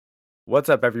What's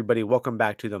up, everybody? Welcome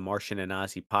back to the Martian and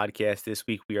Ozzy podcast. This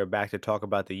week, we are back to talk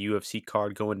about the UFC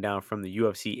card going down from the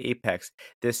UFC Apex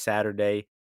this Saturday,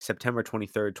 September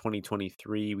 23rd,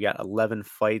 2023. We got 11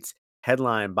 fights,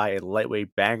 headlined by a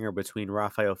lightweight banger between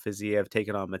Rafael Fiziev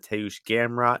taking on Mateusz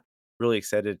Gamrot. Really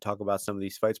excited to talk about some of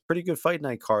these fights. Pretty good fight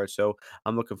night card, so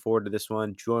I'm looking forward to this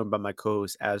one. Joined by my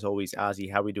co-host, as always,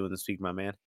 Ozzy. How we doing this week, my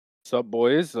man? What's up,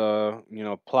 boys?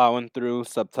 Plowing through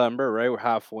September, right? We're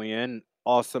halfway in.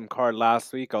 Awesome card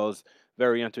last week. I was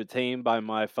very entertained by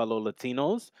my fellow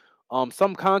Latinos.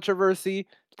 Some controversy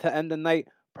to end the night.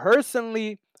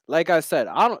 Personally, like I said,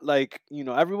 I don't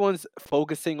everyone's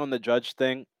focusing on the judge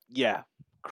thing. Yeah,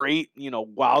 great,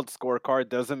 wild scorecard.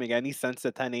 Doesn't make any sense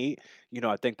at 10-8.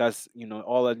 I think that's,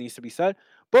 all that needs to be said.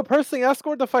 But personally, I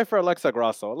scored the fight for Alexa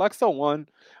Grasso. Alexa won,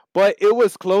 but it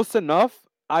was close enough,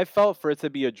 I felt, for it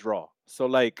to be a draw. So,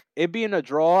 like, it being a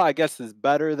draw, I guess, is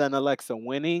better than Alexa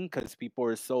winning because people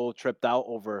are so tripped out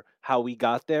over how we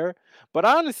got there. But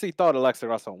I honestly thought Alexa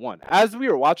Grasso won as we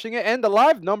were watching it, and the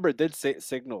live number did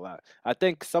signal that. I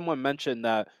think someone mentioned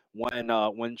that when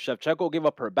Shevchenko gave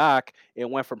up her back, it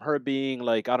went from her being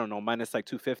like, I don't know, minus like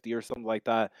 250 or something like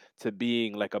that, to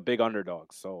being like a big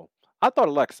underdog. So I thought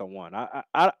Alexa won.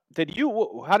 I did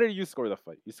you? How did you score the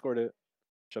fight? You scored it,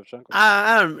 Shevchenko.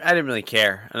 I didn't really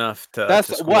care enough to That's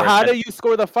what. score it. How did you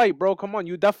score the fight, bro? Come on,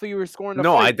 you definitely were scoring the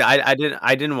No, fight. I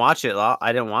didn't watch it.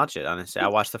 I didn't watch it, honestly. I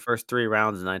watched the first 3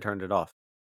 rounds and I turned it off.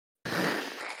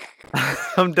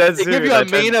 I'm dead They give serious.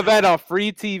 you a main event on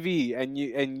free TV, and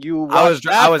you I was watch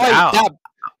dr I that was fight. out.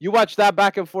 You watch that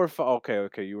back and forth.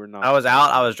 Okay, you were not. I was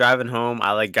out. I was driving home.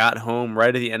 I, like, got home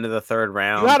right at the end of the 3rd You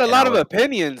round, had a and I lot of was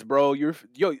opinions, bro. Yo,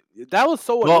 that was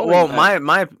so well, annoying,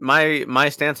 man. my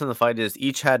stance on the fight is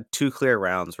each had 2 clear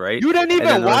rounds, right? You didn't And then even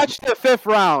there was watch the 5th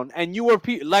round, and you were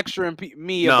lecturing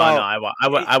me no, about.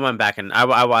 I went back and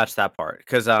I watched that part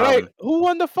 'cause, Right, who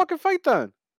won the fucking fight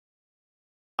then?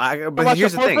 You but watch the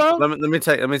here's the 4th thing. round? Let me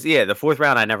tell you, yeah, the 4th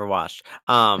round I never watched.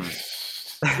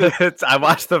 I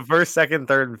watched the 1st, 2nd,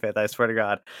 3rd, and 5th, I swear to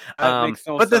God. That makes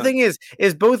no But the sense. thing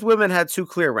is both women had 2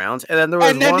 clear rounds, and then there was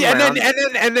And then one and then round. and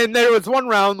then and then there was one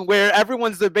round where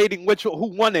everyone's debating who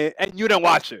won it, and you didn't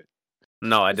watch it.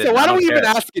 No, I So didn't. why I are don't we even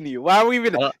care. asking you? Why are we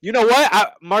even? I don't You know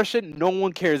what, Martian? No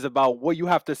one cares about what you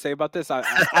have to say about this.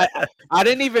 I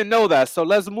didn't even know that. So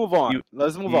let's move you on.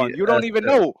 Let's move yeah, on. You don't even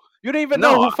know. You don't even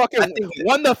know no, who I fucking think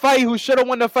won the fight. Who should have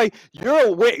won the fight?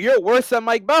 You're worse than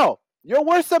Mike Bell. You're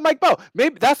worse than Mike Bell.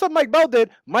 Maybe that's what Mike Bell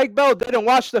did. Mike Bell didn't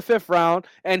watch the 5th round,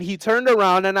 and he turned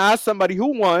around and asked somebody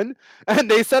who won, and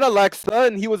they said Alexa,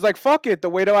 and he was like, "Fuck it. The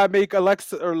way that I make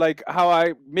Alexa, or like how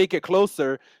I make it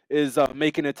closer, is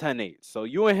making it 10-8." So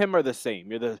you and him are the same.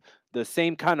 You're the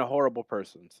same kind of horrible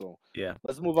person. So yeah.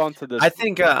 let's move on to I this.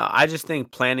 think, I just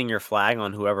think planting your flag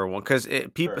on whoever won, 'cause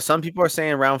Sure. some people are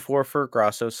saying round 4 for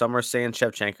Grasso, some are saying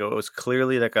Shevchenko. It was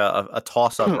clearly like a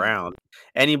toss-up round.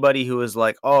 Anybody who was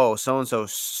like, "Oh, so and so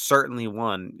certainly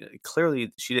won,"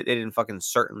 clearly they didn't fucking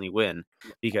certainly win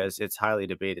because it's highly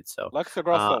debated. So, Alexa uh,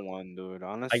 Grasso won, dude. I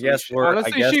Honestly, guess she, we're I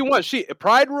honestly, guess she won. She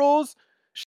Pride rules.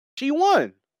 sh- She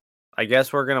won. I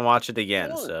guess we're gonna watch it She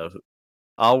again. won. So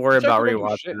I'll worry about Shevchenko don't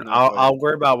do shit rewatching. in that fight. I'll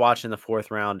worry about watching the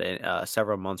 4th round in,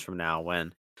 several months from now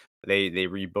when they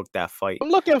rebook that fight. I'm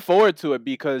looking forward to it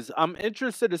because I'm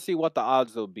interested to see what the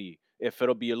odds will be. If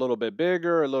it'll be a little bit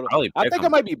bigger, a little. Probably I pick think it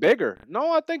 'em. might be bigger.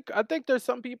 No, I think there's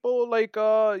some people like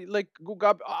who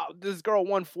got this girl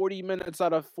won 40 minutes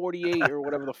out of 48 or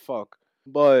whatever the fuck.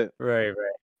 But Right, right.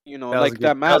 like that That was a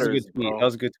good matters, tweet. That bro.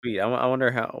 was a good tweet. I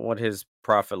wonder what his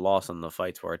profit loss on the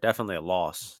fights were. Definitely a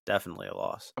loss. Definitely a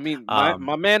loss. I mean, my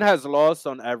Um, man has lost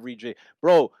on every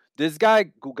bro. This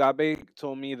guy Gugabe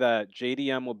told me that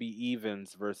JDM will be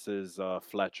evens versus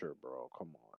Fletcher, bro.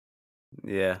 Come on.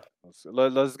 yeah.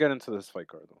 Let's get into this fight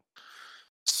card though.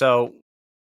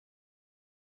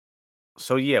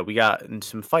 So yeah, we got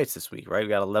some fights this week, right? We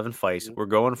got 11 fights. Mhm. We're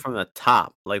going from the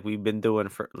top like we've been doing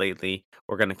for lately.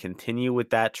 We're going to continue with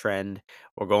that trend.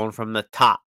 We're going from the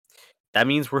top. That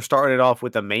means we're starting it off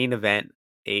with the main event,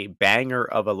 a banger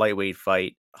of a lightweight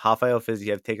fight. Rafael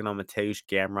Fiziev taking on Mateusz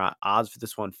Gamrot. Odds for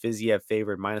this one: Fiziev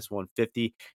favored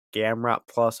 -150, Gamrot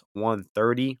plus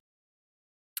 130.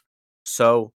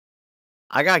 So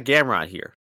I got Gamrot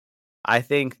here. I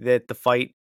think that the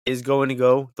fight is going to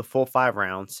go the full 5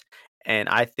 rounds, and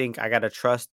I think I gotta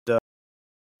trust the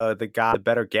guy, with the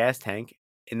better gas tank,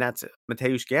 and that's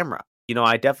Mateusz Gamrot.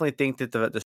 I definitely think that the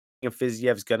striking of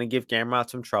Fiziev is gonna give Gamrot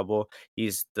some trouble.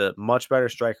 He's the much better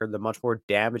striker, the much more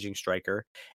damaging striker,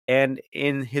 And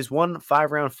in his one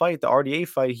 5-round fight, the RDA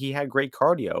fight, he had great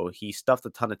cardio. He stuffed a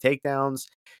ton of takedowns.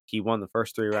 He won the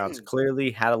first 3 rounds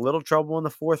clearly, had a little trouble in the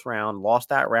 4th round, lost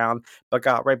that round, but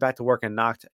got right back to work and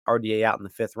knocked RDA out in the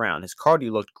 5th round. His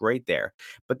cardio looked great there.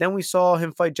 But then we saw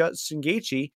him fight Justin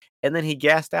Gaethje, and then he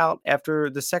gassed out after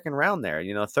the 2nd round there.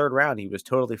 3rd round, he was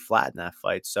totally flat in that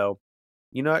fight. So,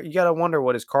 you gotta wonder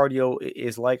what his cardio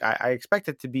is like. I expect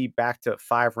it to be back to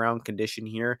 5-round condition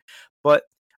here, but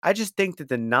I just think that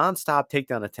the nonstop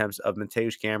takedown attempts of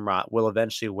Mateusz Gamrot will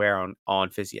eventually wear on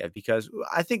Fiziev because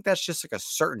I think that's just like a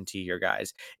certainty here,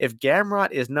 guys. If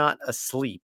Gamrot is not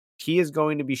asleep, he is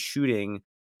going to be shooting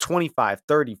 25,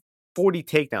 30, 40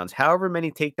 takedowns, however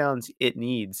many takedowns it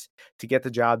needs to get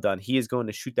the job done. He is going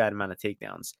to shoot that amount of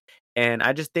takedowns. And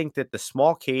I just think that the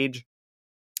small cage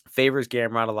favors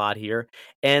Gamrot a lot here,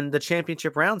 and the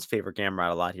championship rounds favor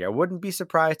Gamrot a lot here. I wouldn't be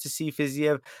surprised to see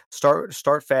Fiziev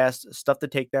start fast, stuff the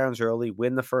takedowns early,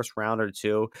 win the first round or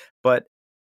two, but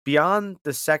beyond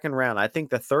the 2nd round, I think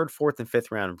the 3rd, 4th, and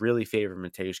 5th round really favor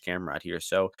Mateusz Gamrot here.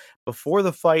 So before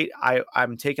the fight,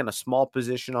 I'm taking a small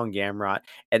position on Gamrot,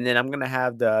 and then I'm gonna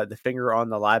have the finger on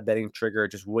the live betting trigger,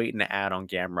 just waiting to add on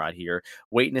Gamrot here,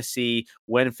 waiting to see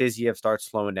when Fiziev starts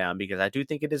slowing down because I do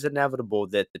think it is inevitable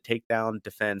that the takedown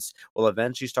defense will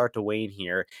eventually start to wane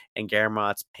here, and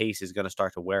Gamrot's pace is gonna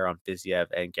start to wear on Fiziev,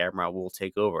 and Gamrot will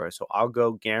take over. So I'll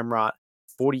go Gamrot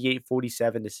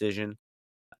 48-47 decision.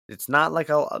 It's not like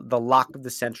the lock of the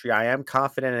century. I am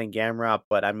confident in Gamrot,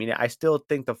 but I mean, I still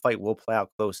think the fight will play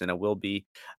out close, and it will be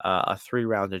a 3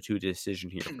 round to 2 decision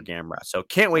here for Gamrot. So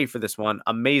can't wait for this one.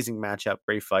 Amazing matchup,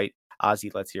 great fight.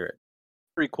 Ozzy, let's hear it.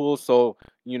 Pretty cool. So,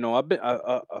 I've been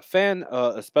a fan,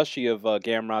 especially of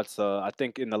Gamrot's. I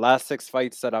think in the last 6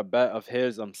 fights that I bet of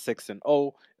his, I'm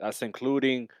 6-0. That's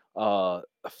including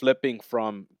flipping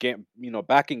from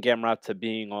backing Gamrot to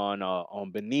being on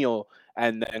Benil,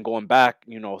 and then going back,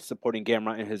 supporting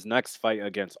Gamrot in his next fight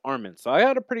against Armin. So I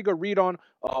had a pretty good read on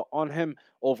him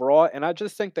overall, and I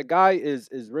just think the guy is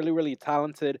really really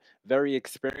talented, very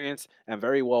experienced, and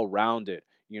very well rounded.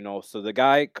 So the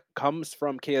guy comes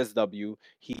from KSW.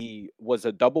 He was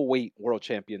a double weight world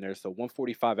champion there, so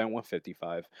 145 and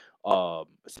 155. So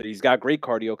he's got great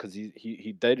cardio because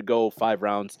he did go 5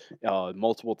 rounds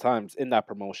multiple times in that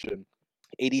promotion.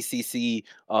 80cc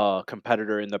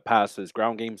competitor in the past. His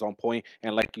ground game's on point,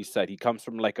 and like you said, he comes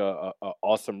from like a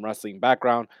awesome wrestling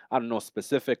background. I don't know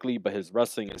specifically, but his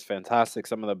wrestling is fantastic.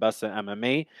 Some of the best in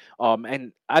MMA.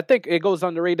 And I think it goes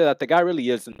underrated that the guy really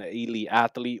is an elite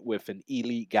athlete with an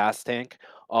elite gas tank.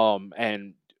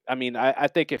 And I mean, I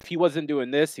think if he wasn't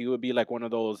doing this, he would be like one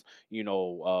of those,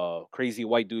 crazy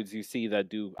white dudes you see that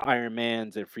do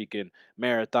Ironmans and freaking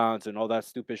marathons and all that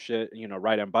stupid shit,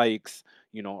 riding bikes,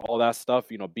 all that stuff,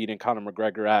 beating Conor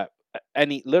McGregor at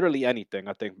literally anything.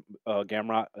 I think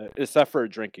Gamrot, except for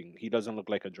drinking, he doesn't look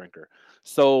like a drinker.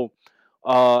 So,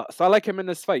 so I like him in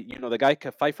this fight. The guy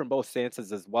can fight from both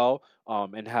stances as well,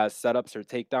 and has setups or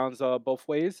takedowns both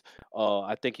ways.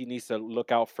 I think he needs to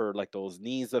look out for like those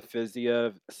knees of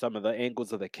Fiziev, some of the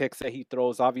angles of the kicks that he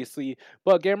throws, obviously.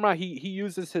 But Gamrot, he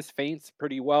uses his feints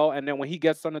pretty well, and then when he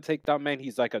gets on the takedown, man,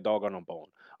 he's like a dog on a bone.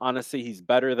 Honestly, he's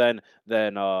better than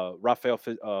Rafael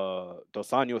Dos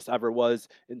Anjos ever was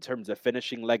in terms of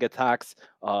finishing leg attacks.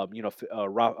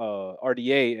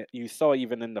 RDA, you saw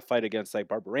even in the fight against like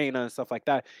Barberena and stuff like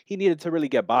that, he needed to really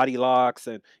get body locks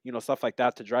and stuff like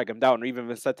that to drag him down, or even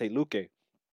Vicente Luque.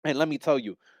 And let me tell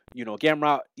you,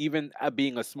 Gamrot, even at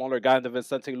being a smaller guy than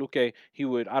Vicente Luque,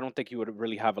 I don't think he would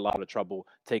really have a lot of trouble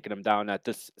taking him down at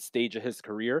this stage of his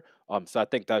career. So I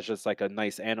think that's just like a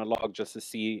nice analog just to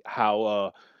see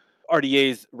how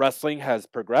RDA's wrestling has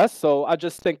progressed. So I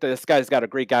just think that this guy's got a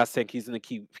great gas tank. He's going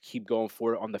to keep going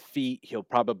for it on the feet. He'll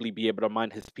probably be able to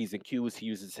mind his P's and Q's. He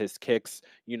uses his kicks,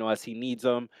 as he needs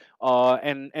them.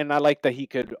 And I like that he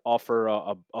could offer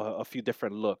a few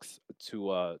different looks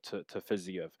to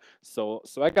Fiziev. So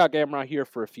I got Gamrot here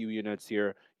for a few units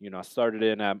here. I started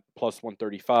in at plus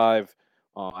 135.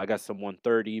 I got some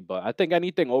 130, but I think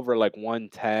anything over like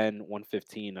 110,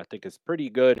 115, I think is pretty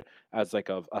good as like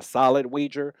a solid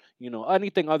wager.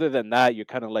 Anything other than that, you're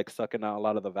kind of like sucking out a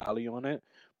lot of the value on it.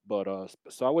 But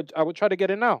so I would try to get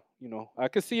it now. I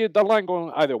could see the line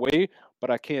going either way,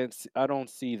 but I don't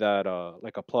see that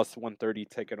like a plus 130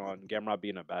 ticket on Gamrot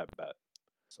being a bad bet.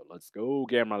 So let's go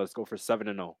Gamrot. Let's go for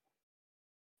 7-0.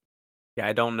 Yeah,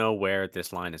 I don't know where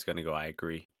this line is gonna go. I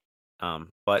agree.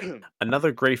 But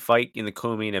another great fight in the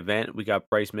co-main event. We got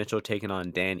Bryce Mitchell taking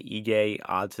on Dan Ige.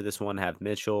 Odds to this one have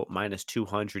Mitchell minus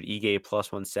 200, Ige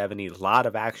plus 170. A lot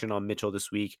of action on Mitchell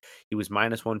this week. He was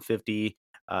minus 150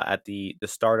 at the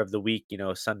start of the week.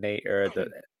 Sunday or the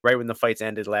right when the fights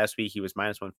ended last week. He was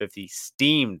minus 150,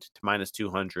 steamed to minus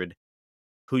 200.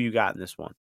 Who you got in this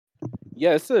one?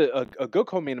 Yeah, it's a good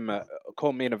co-main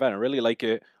event. I really like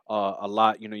it a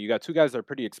lot. You got two guys that are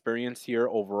pretty experienced here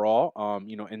overall.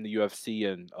 In the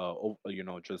UFC and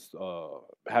just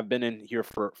have been in here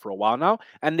for a while now,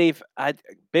 and they've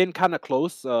been kind of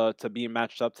close to being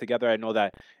matched up together. I know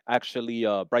that actually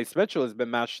Bryce Mitchell has been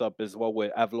matched up as well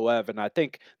with Evloev, and I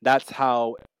think that's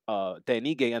how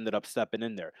Danige ended up stepping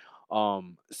in there.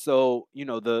 So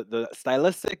the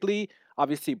stylistically,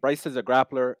 obviously, Bryce is a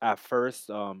grappler at first.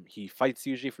 He fights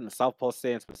usually from the southpaw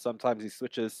stance, but sometimes he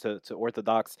switches to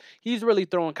orthodox. He's really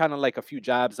throwing kind of like a few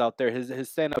jabs out there. His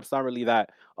stand up's not really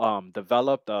that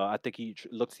developed. I think he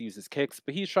looks to use his kicks,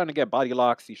 but he's trying to get body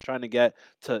locks. He's trying to get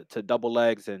to double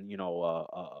legs and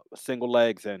single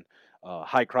legs and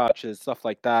high crotches, stuff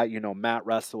like that. Mat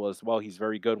wrestle as well. He's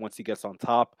very good once he gets on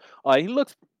top. He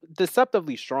looks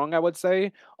deceptively strong, I would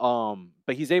say.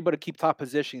 But he's able to keep top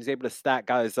position. He's able to stack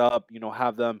guys up,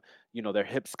 have them, their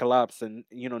hips collapse and,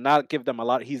 not give them a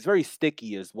lot. He's very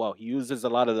sticky as well. He uses a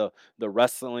lot of the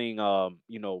wrestling,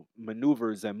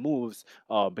 maneuvers and moves,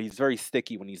 but he's very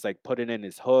sticky when he's like putting in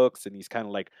his hooks and he's kind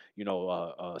of like,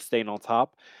 staying on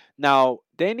top. Now,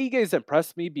 Dan Ige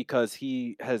impressed me because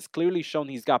he has clearly shown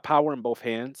he's got power in both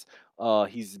hands.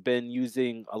 He's been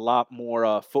using a lot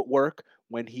more footwork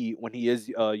when he is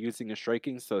using his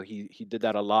striking. So he did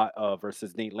that a lot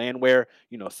versus Nate Landwehr.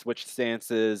 Switched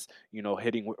stances.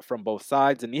 Hitting from both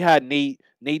sides, and he had Nate.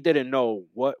 Nate didn't know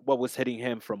what was hitting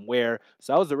him from where.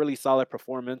 So that was a really solid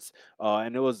performance,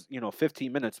 and it was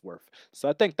 15 minutes worth. So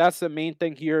I think that's the main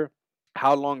thing here.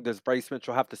 How long does Bryce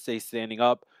Mitchell have to stay standing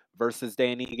up versus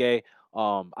Dan Ige?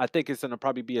 I think it's going to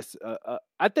probably be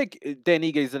I think Dan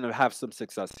Ige is going to have some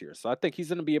success here. So I think he's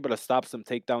going to be able to stop some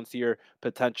takedowns here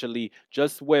potentially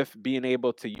just with being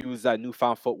able to use that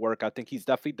newfound footwork. I think he's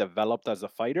definitely developed as a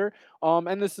fighter.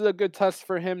 And this is a good test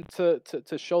for him to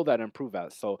show that and improve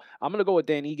at. So I'm gonna go with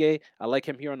Dan Ige. I like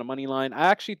him here on the money line. I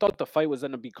actually thought the fight was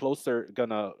gonna be closer,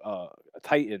 gonna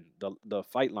tighten the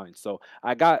fight line. So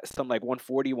I got some like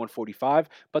 140, 145,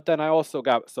 but then I also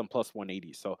got some plus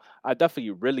 180. So I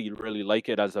definitely really, really like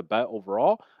it as a bet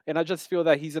overall. And I just feel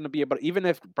that he's going to be able to, even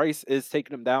if Bryce is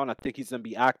taking him down, I think he's going to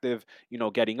be active,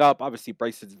 getting up. Obviously,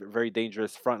 Bryce is very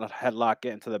dangerous, front headlock,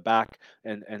 getting to the back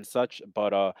and such.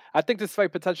 But I think this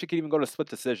fight potentially could even go to split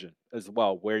decision as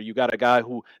well, where you got a guy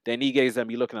who Danige is going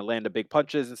to be looking to land the big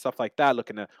punches and stuff like that,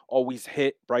 looking to always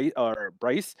hit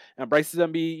Bryce. And Bryce is going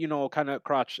to be, kind of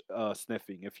crotch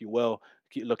sniffing, if you will,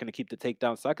 looking to keep the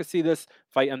takedown. So I could see this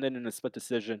fight ending in a split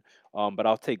decision. But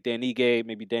I'll take Dan Ige,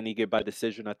 maybe Dan Ige by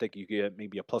decision. I think you get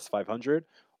maybe a plus 500.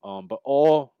 But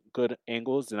all good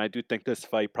angles, and I do think this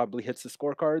fight probably hits the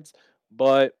scorecards.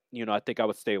 But I think I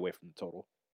would stay away from the total.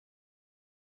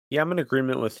 Yeah, I'm in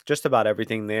agreement with just about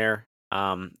everything there.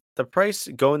 The price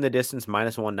going the distance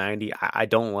minus 190, I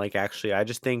don't like actually. I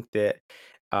just think that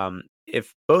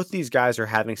if both these guys are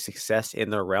having success in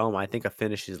their realm, I think a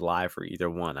finish is live for either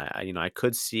one. I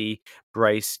could see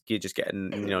Bryce just getting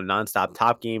nonstop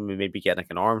top game and maybe getting like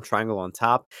an arm triangle on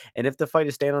top. And if the fight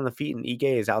is staying on the feet and Ige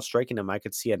is outstriking him, I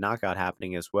could see a knockout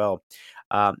happening as well.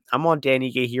 I'm on Dan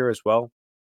Ige here as well.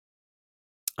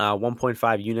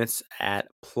 1.5 units at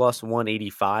plus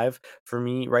 185 for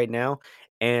me right now.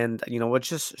 And, what's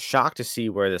just shocked to see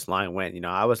where this line went.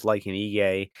 I was liking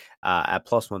Ige at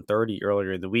plus 130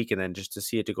 earlier in the week. And then just to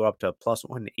see it to go up to plus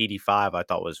 185, I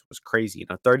thought was crazy.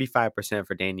 35%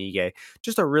 for Dan Ige.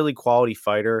 Just a really quality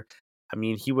fighter. I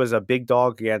mean, he was a big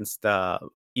dog against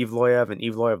Evloev, and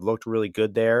Evloev looked really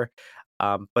good there.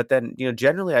 But then,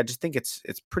 generally, I just think it's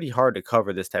pretty hard to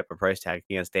cover this type of price tag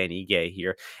against Dan Ige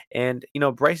here. And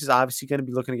Bryce is obviously going to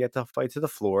be looking to get the fight to the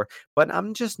floor, but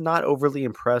I'm just not overly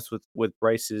impressed with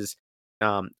Bryce's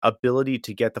ability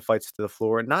to get the fights to the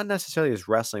floor. Not necessarily his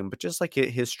wrestling, but just like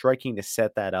his striking to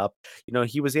set that up.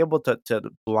 He was able to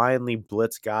blindly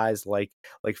blitz guys like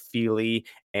Feely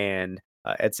and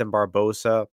Edson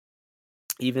Barbosa,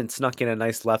 even snuck in a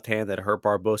nice left hand that hurt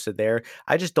Barbosa there.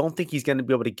 I just don't think he's going to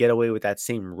be able to get away with that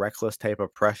same reckless type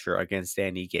of pressure against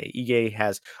Dan Ige. Ige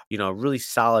has, a really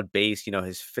solid base.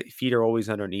 His feet are always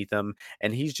underneath him,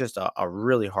 and he's just a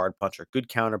really hard puncher, good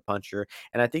counter puncher.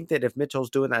 And I think that if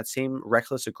Mitchell's doing that same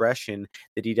reckless aggression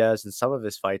that he does in some of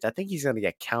his fights, I think he's going to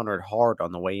get countered hard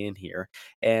on the way in here.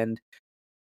 And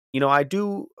I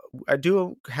do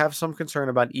have some concern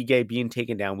about Ige being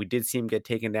taken down. We did see him get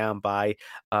taken down by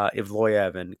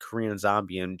Ivloyev and Korean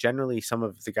Zombie, and generally some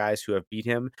of the guys who have beat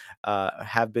him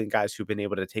have been guys who've been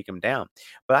able to take him down.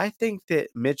 But I think that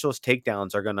Mitchell's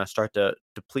takedowns are going to start to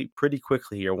deplete pretty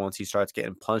quickly here once he starts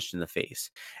getting punched in the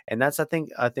face, and that's I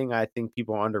think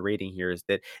people are underrating here is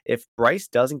that if Bryce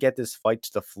doesn't get this fight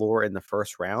to the floor in the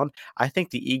first round, I think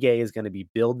the Ige is going to be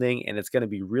building, and it's going to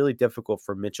be really difficult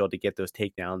for Mitchell to get those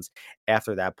takedowns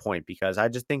after that point because I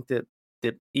just think that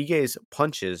Ige's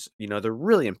punches, they're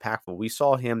really impactful. We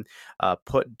saw him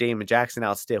put Damon Jackson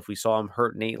out stiff. We saw him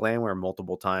hurt Nate Landwehr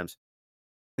multiple times.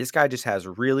 This guy just has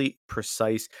really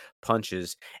precise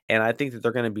punches, and I think that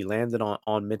they're going to be landed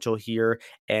on Mitchell here,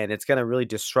 and it's going to really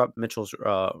disrupt Mitchell's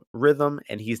rhythm,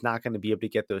 and he's not going to be able to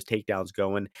get those takedowns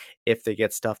going if they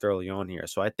get stuffed early on here.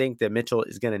 So I think that Mitchell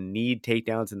is going to need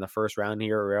takedowns in the first round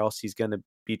here, or else he's going to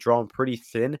be drawn pretty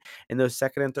thin in those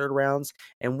second and third rounds,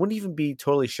 and wouldn't even be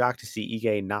totally shocked to see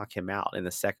Ige knock him out in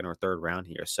the second or third round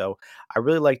here. So I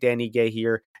really like Dan Ige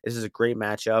here. This is a great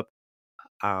matchup.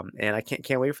 And I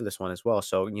can't wait for this one as well.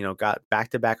 So, got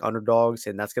back-to-back underdogs,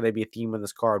 and that's gonna be a theme on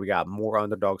this card. We got more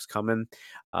underdogs coming.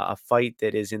 A fight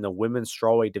that is in the women's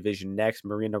strawweight division next.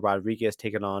 Marina Rodriguez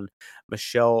taking on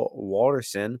Michelle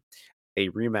Waterson. A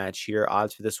rematch here.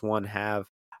 Odds for this one have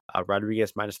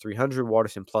Rodriguez minus 300,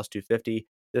 Waterson plus 250.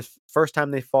 This first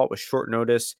time they fought was short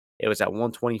notice. It was at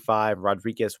 125.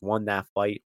 Rodriguez won that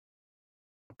fight.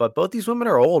 But both these women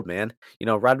are old, man.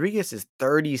 Rodriguez is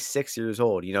 36 years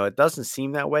old. It doesn't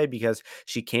seem that way because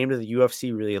she came to the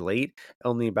UFC really late,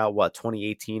 only about what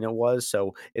 2018 it was.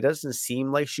 So it doesn't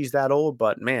seem like she's that old,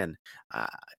 but man, uh,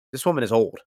 this woman is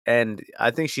old. And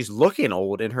I think she's looking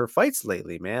old in her fights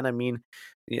lately, man. I mean,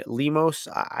 Limos,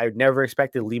 I never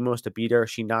expected Limos to beat her.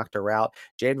 She knocked her out.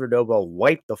 Jane Rodova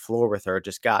wiped the floor with her,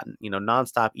 just got,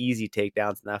 nonstop easy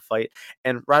takedowns in that fight.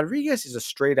 And Rodriguez is a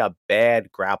straight up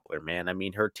bad grappler, man. I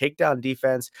mean, her takedown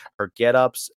defense, her get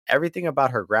ups, everything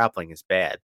about her grappling is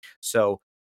bad. So,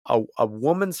 a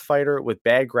woman's fighter with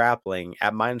bad grappling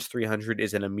at minus 300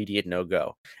 is an immediate no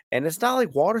go. And it's not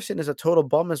like Waterson is a total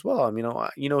bum as well. I mean,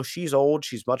 she's old,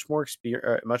 she's much more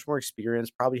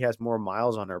experienced, probably has more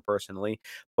miles on her personally,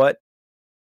 but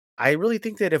I really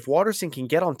think that if Waterson can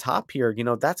get on top here,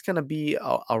 that's going to be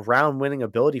a round winning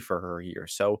ability for her here.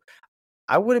 So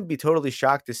I wouldn't be totally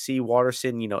shocked to see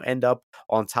Waterson, end up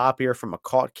on top here from a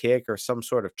caught kick or some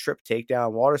sort of trip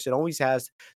takedown. Waterson always has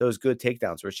those good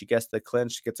takedowns where she gets the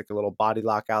clinch, gets like a little body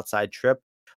lock outside trip.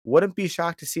 Wouldn't be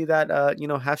shocked to see that,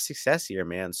 have success here,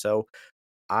 man. So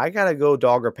I gotta go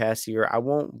dog or pass here. I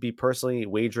won't be personally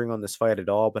wagering on this fight at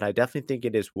all, but I definitely think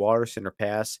it is Waterson or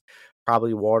pass.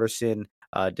 Probably Waterson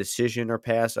decision or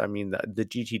pass. I mean, the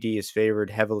GTD is favored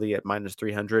heavily at minus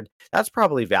 300. That's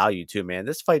probably value too, man.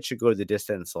 This fight should go the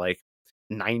distance like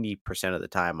 90% of the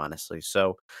time, honestly.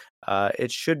 So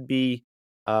it should be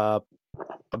uh,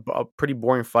 a pretty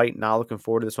boring fight. Not looking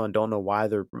forward to this one. Don't know why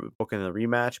they're booking the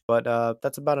rematch, but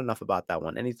that's about enough about that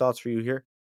one. Any thoughts for you here?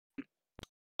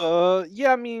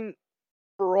 Yeah, I mean,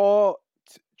 overall,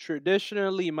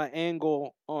 traditionally, my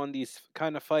angle on these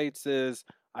kind of fights is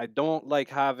I don't like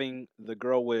having the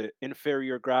girl with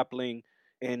inferior grappling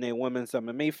in a women's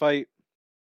MMA fight.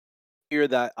 Here,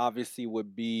 that obviously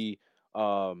would be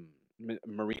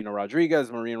Marina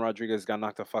Rodriguez. Marina Rodriguez got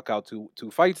knocked the fuck out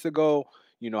two fights ago.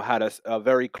 Had a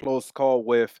very close call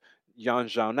with Yan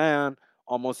Xiaonan.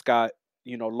 Almost got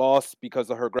lost because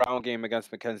of her ground game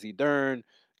against Mackenzie Dern.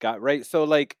 Got right. So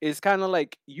like it's kind of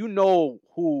like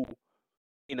who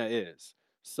Marina is.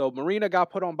 So Marina got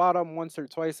put on bottom once or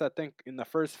twice, I think, in the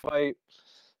first fight.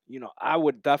 I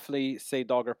would definitely say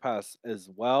Dogger Pass as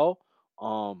well.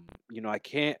 I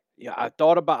can't. Yeah,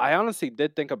 I honestly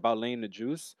did think about laying the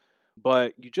juice,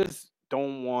 but you just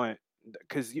don't want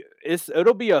because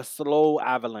it'll be a slow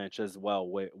avalanche as well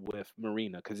with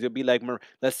Marina because you'll be like,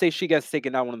 let's say she gets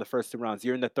taken down one of the first two rounds.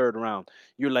 You're in the third round.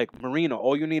 You're like Marina.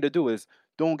 All you need to do is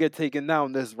don't get taken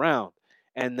down this round.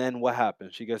 And then what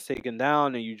happens? She gets taken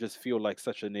down, and you just feel like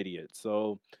such an idiot.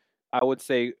 So I would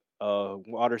say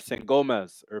Waterson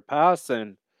Gomez or pass,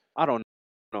 and I don't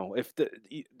know if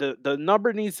the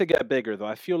number needs to get bigger though.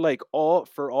 I feel like all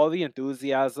the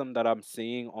enthusiasm that I'm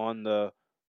seeing on the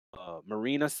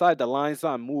Marina side, the line's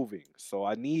not moving, so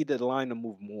I need the line to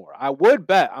move more. I would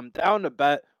bet. I'm down to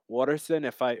bet Waterson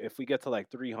if we get to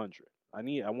like 300.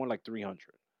 I want like 300.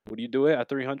 Would you do it at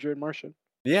 300, Martian?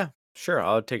 Yeah, sure.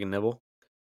 I'll take a nibble.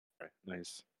 Right,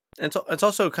 nice. It's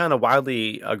also kind of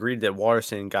widely agreed that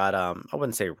Waterson got I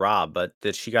wouldn't say robbed, but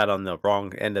that she got on the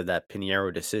wrong end of that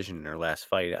Pinheiro decision in her last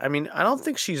fight. I mean, I don't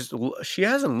think she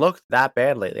hasn't looked that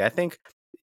bad lately. I think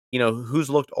who's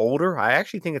looked older? I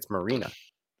actually think it's Marina.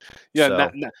 Yeah,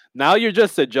 So, now you're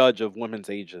just a judge of women's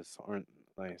ages. Aren't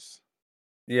nice.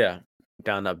 yeah,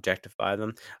 down to objectify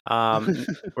them.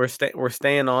 We're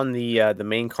staying on the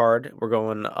main card. We're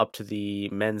going up to the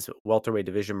men's welterweight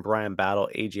division. Brian Battle,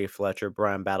 AJ Fletcher.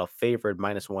 Brian Battle favored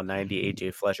 -190.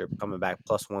 AJ Fletcher coming back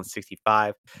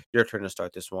 +165. Your turn to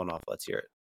start this one off. Let's hear it.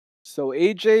 So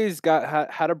AJ's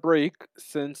had a break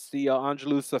since the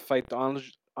Angelusa fight. The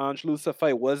Angelusa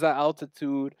fight was at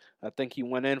altitude. I think he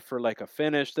went in for like a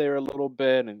finish there a little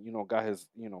bit, and got his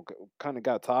kind of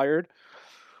got tired.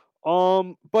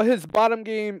 But his bottom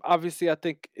game, obviously, I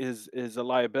think is a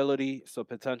liability. So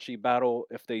potentially Battle,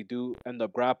 if they do end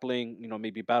up grappling,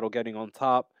 maybe Battle getting on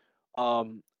top.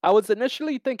 I was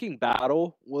initially thinking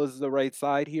Battle was the right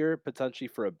side here, potentially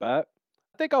for a bet.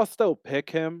 I think I'll still pick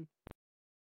him.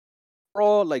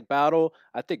 Overall, like Battle,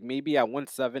 I think maybe at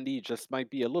 170 just might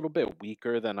be a little bit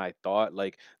weaker than I thought.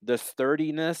 Like the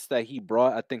sturdiness that he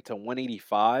brought, I think, to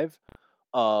 185,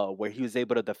 where he was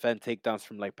able to defend takedowns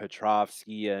from like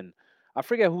Petrovsky and I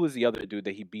forget who was the other dude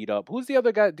that he beat up. Who's the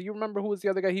other guy? Do you remember who was the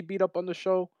other guy he beat up on the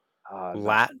show? Nah.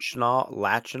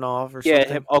 Lachinov or Yeah, him.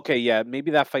 something. Okay, yeah,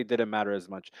 maybe that fight didn't matter as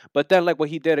much. But then, like what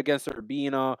he did against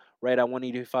Urbina, right at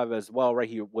 185 as well, right?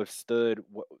 He withstood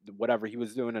whatever he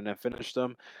was doing and then finished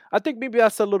him. I think maybe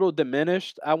that's a little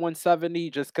diminished at 170,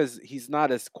 just because he's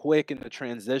not as quick in the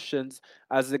transitions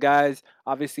as the guys.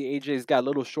 Obviously, AJ's got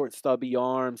little short, stubby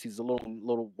arms. He's a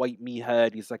little white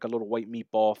meathead. He's like a little white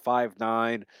meatball,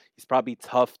 5'9". He's probably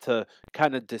tough to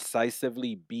kind of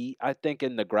decisively beat. I think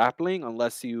in the grappling,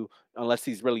 unless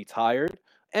he's really tired,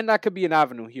 and that could be an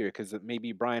avenue here because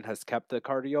maybe Brian has kept the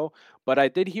cardio. But I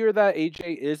did hear that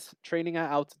AJ is training at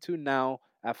altitude now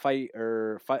at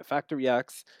Factory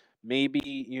X. Maybe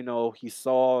he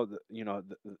saw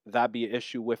that be an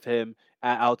issue with him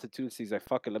at altitude. So he's like,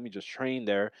 "Fuck it, let me just train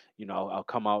there. I'll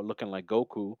come out looking like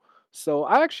Goku." So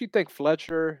I actually think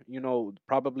Fletcher,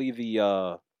 probably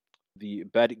the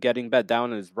bet getting bet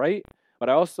down is right, but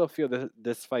I also feel that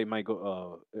this fight might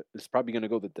go is probably gonna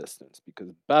go the distance because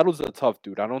Battle's a tough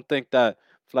dude. I don't think that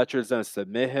Fletcher's gonna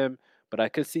submit him, but I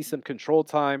could see some control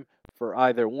time for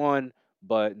either one,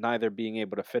 but neither being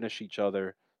able to finish each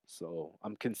other. So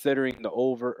I'm considering the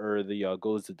over or the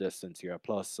goes the distance here at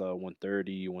plus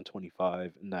 130,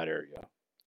 125 in that area.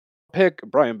 Pick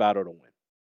Brian Battle to win.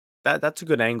 That's a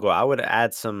good angle. I would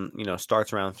add some,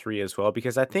 starts around 3 as well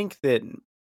because I think that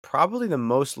probably the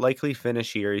most likely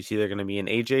finish here is either gonna be an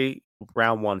AJ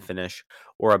round 1 finish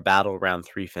or a Battle round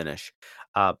 3 finish.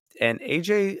 And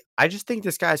AJ, I just think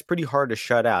this guy's pretty hard to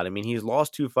shut out. I mean, he's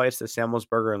lost 2 fights to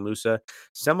Semmelsberger and Lusa.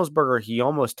 Semmelsberger, he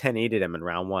almost 10-8'd him in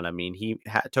round 1. I mean, he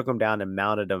took him down and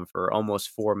mounted him for almost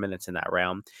 4 minutes in that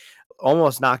round.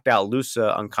 Almost knocked out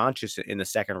Lusa unconscious in the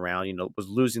second round, was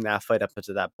losing that fight up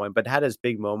until that point, but had his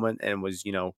big moment and was,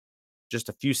 just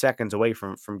a few seconds away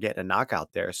from getting a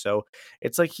knockout there. So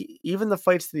it's like even the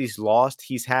fights that he's lost,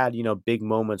 he's had, big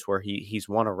moments where he's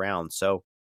won a round. So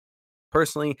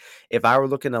personally, if I were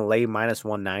looking to lay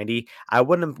 -190, I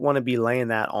wouldn't wanna be laying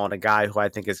that on a guy who I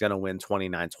think is gonna win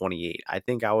 29-28. I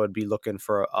think I would be looking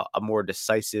for a more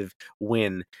decisive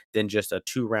win than just a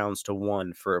 2 rounds to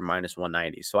 1 for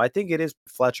 -190. So I think it is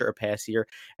Fletcher a pass here,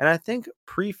 and I think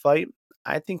pre-fight,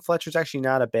 I think Fletcher's actually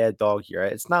not a bad dog here.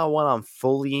 It's not one I'm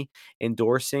fully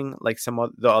endorsing like some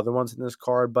of the other ones in this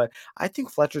card, but I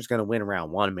think Fletcher's gonna win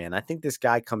round 1, man. I think this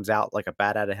guy comes out like a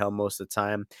bat out of hell most of the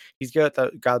time. He's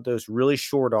got those really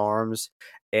short arms,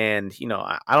 and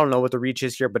I don't know what the reach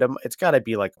is here, but it's got to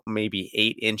be like maybe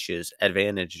 8 inches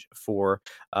advantage for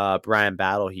Brian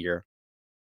Battle here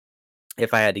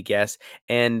if I had to guess.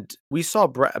 And we saw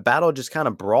Battle just kind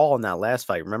of brawl in that last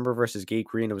fight. Remember versus Gabe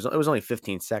Green? It was only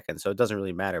 15 seconds, so it doesn't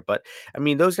really matter. But I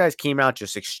mean, those guys came out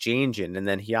just exchanging, and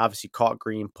then he obviously caught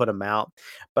Green, put him out.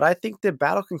 But I think that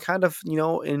Battle can kind of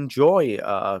enjoy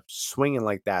swinging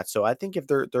like that. So I think if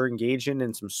they're engaging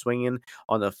in some swinging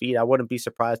on the feet, I wouldn't be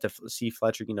surprised to see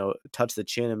Fletcher touch the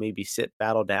chin and maybe sit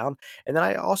Battle down. And then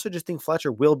I also just think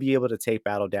Fletcher will be able to take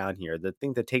Battle down here. The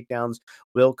takedowns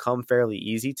will come fairly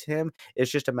easy to him.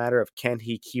 It's just a matter of can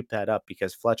he keep that up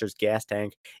because Fletcher's gas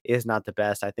tank is not the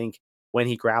best. I think when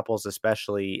he grapples,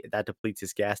 especially, that depletes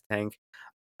his gas tank.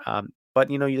 But like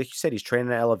you said, he's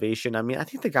training at elevation. I mean, I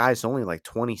think the guy's only like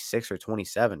 26 or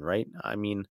 27, right? I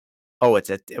mean, oh, it's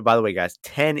by the way, guys,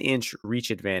 10-inch reach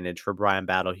advantage for Brian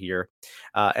Battle here.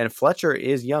 And Fletcher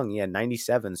is young, yeah,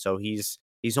 97. So he's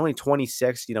only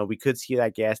 26. We could see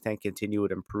that gas tank continue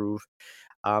to improve.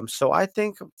 So I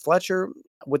think Fletcher,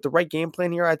 with the right game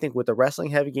plan here, I think with the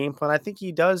wrestling heavy game plan, I think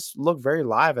he does look very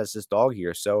live as this dog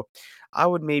here. So I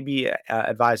would maybe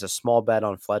advise a small bet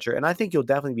on Fletcher, and I think you'll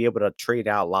definitely be able to trade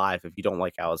out live if you don't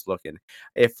like how it's looking.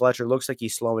 If Fletcher looks like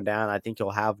he's slowing down, I think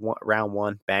you'll have round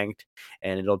one banked,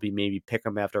 and it'll be maybe pick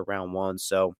him after round one.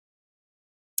 So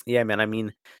yeah, man. I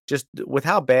mean, just with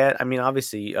how bad, I mean,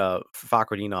 obviously,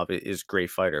 Fakhretdinov is a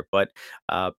great fighter, but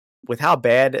with how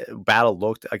bad Battle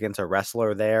looked against a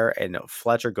wrestler there, and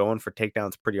Fletcher going for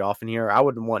takedowns pretty often here, I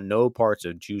wouldn't want no parts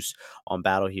of Juice on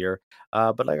Battle here.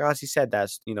 But like Ozzy said,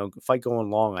 that's fight going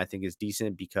long. I think is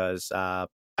decent because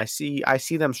I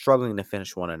see them struggling to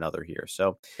finish one another here.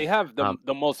 So They have um,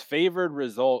 the most favored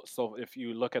result. So if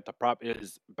you look at the prop,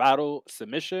 is battle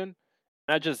submission.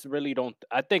 I just really don't.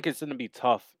 I think it's going to be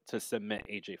tough to submit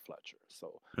AJ Fletcher.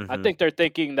 So I mhm. think they're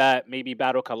thinking that maybe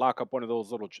Battle could lock up one of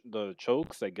those little the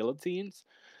chokes, like guillotines.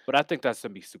 But I think that's going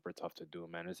to be super tough to do,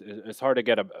 man. It's hard to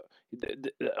get a.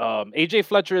 AJ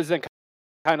Fletcher isn't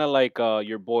kind of like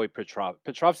your boy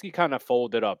Petrovsky kind of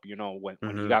folded up, when he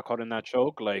Mhm. got caught in that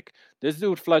choke. Like this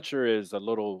dude Fletcher is a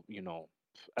little, Spark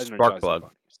energizing plug.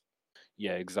 bunny.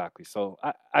 Yeah, exactly. So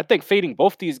I think fading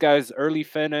both these guys early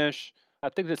finish. I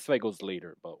think this fight goes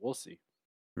later, but we'll see.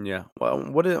 Yeah. Well,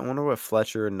 I wonder what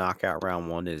Fletcher knockout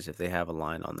round one is if they have a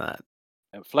line on that.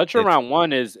 And Fletcher It's round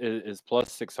one is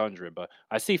plus 600, but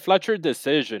I see Fletcher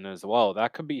decision as well.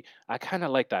 That could be. I kind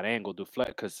of like that angle, do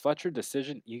because Fletcher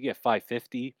decision you get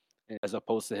 550 as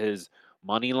opposed to his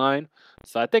money line.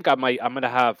 So I think I'm gonna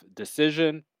have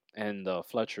decision and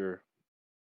Fletcher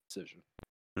decision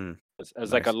mm,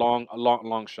 as like a nice.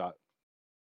 long shot.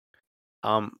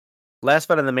 Um, Last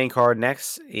fight on the main card.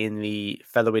 Next in the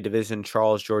featherweight division,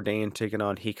 Charles Jourdain taking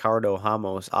on Ricardo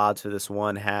Ramos. Odds for this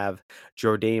one have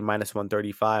Jourdain minus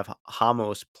 135,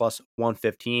 Ramos plus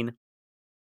 115.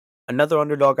 Another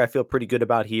underdog I feel pretty good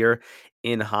about here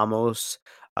in Ramos.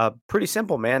 Pretty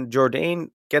simple, man. Jourdain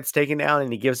gets taken down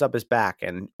and he gives up his back,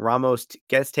 and Ramos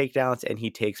gets takedowns and he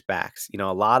takes backs.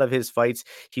 A lot of his fights,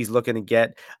 he's looking to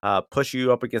get push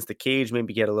you up against the cage,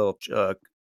 maybe get a little,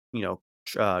 you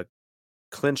know,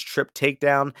 clinch trip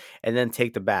takedown and then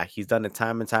take the back. He's done it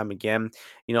time and time again.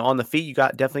 On the feet, you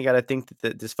definitely got to think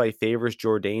that this fight favors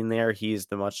Jourdain there. He's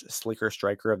the much slicker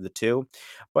striker of the two.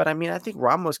 But I mean, I think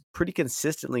Ramos pretty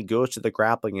consistently goes to the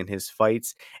grappling in his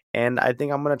fights, and I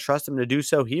think I'm going to trust him to do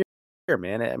so here.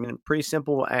 Man. I mean, pretty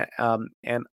simple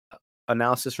and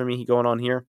analysis for me going on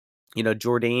here.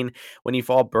 Jourdain, when he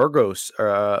fought Burgos,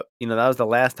 that was the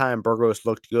last time Burgos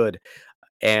looked good,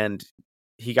 and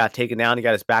he got taken down. He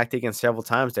got his back taken several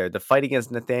times there. The fight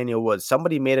against Nathaniel Woods,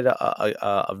 somebody made it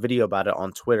a video about it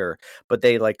on Twitter, but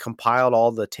they like compiled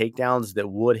all the takedowns that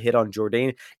Wood hit on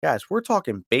Jourdain. Guys, we're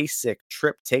talking basic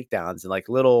trip takedowns and like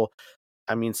little,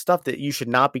 I mean, stuff that you should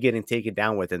not be getting taken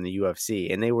down with in the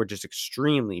UFC, and they were just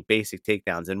extremely basic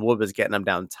takedowns, and Wood was getting them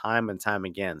down time and time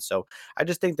again. So I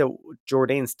just think that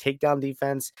Jourdain's takedown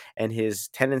defense and his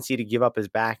tendency to give up his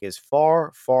back is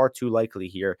far, far too likely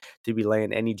here to be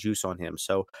laying any juice on him.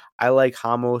 So I like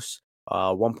Ramos,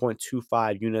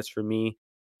 1.25 units for me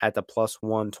at the plus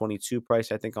 122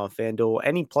 price. I think on FanDuel,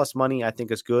 any plus money I think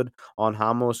is good on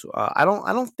Ramos. I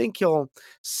don't think he'll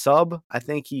sub. I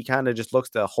think he kind of just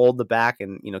looks to hold the back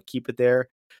and keep it there.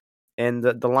 And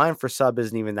the line for sub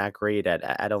isn't even that great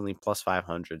at only plus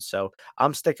 500. So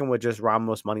I'm sticking with just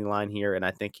Ramos money line here, and I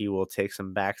think he will take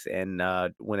some backs and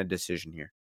win a decision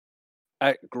here.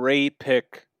 Great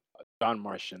pick, John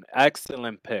Martian.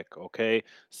 Excellent pick. Okay,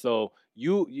 so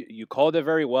you called it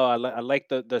very well. I like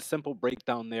the simple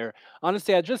breakdown there.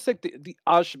 Honestly, I just think the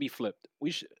odds should be flipped. We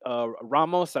should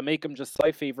Ramos. I make him just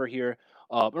slight favor here,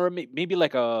 or maybe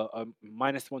like a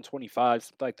minus 125,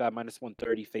 something like that, minus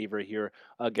 130 favor here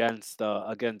against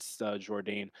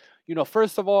Jourdain.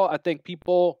 First of all, I think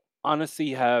people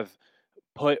honestly have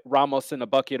put Ramos in a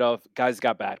bucket of guys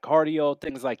got bad cardio,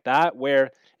 things like that,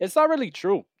 where it's not really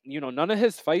true. None of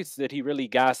his fights did he really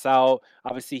gas out.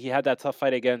 Obviously, he had that tough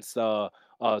fight against not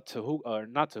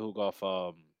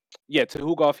Tuhugov. Yeah,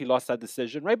 Tuhugov, he lost that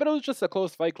decision, right? But it was just a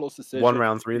close fight, close One decision.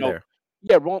 round three You know, there.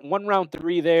 yeah, one round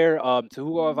three there.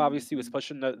 Tuhugov obviously was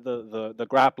pushing the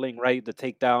grappling, right? The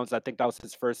takedowns. I think that was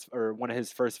his first or one of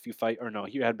his first few fight. Or no,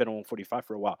 he had been on 145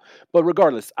 for a while. But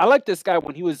regardless, I like this guy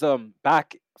when he was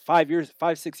back 5,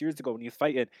 6 years ago when he was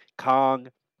fighting Kong,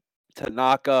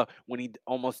 Tanaka, when he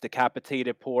almost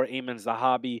decapitated poor Ayman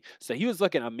Zahabi. So he was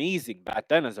looking amazing back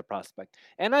then as a prospect.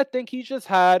 And I think he just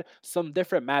had some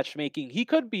different matchmaking. He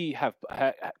could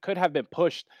have been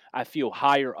pushed, I feel,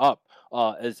 higher up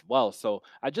as well. So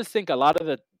I just think a lot of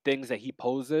the things that he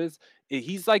poses,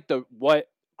 he's like the what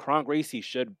Kron Gracie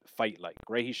should fight like,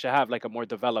 right? He should have like a more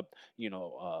developed,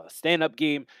 stand up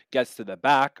game, gets to the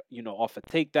back, off of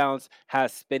takedowns,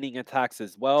 has spinning attacks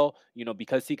as well,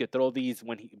 because he could throw these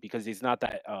because he's not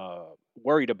that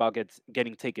worried about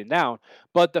getting taken down.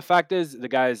 But the fact is, the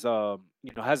guy's,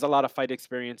 has a lot of fight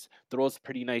experience, throws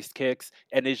pretty nice kicks,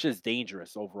 and is just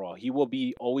dangerous overall. He will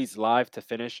be always live to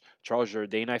finish Charles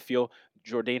Jourdain, I feel.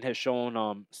 Jourdain has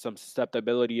shown some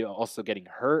susceptibility, also getting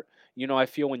hurt. I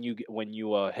feel when you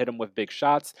hit him with big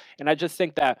shots, and I just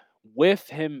think that with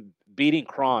him beating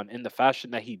Kron in the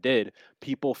fashion that he did,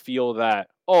 people feel that,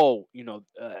 oh,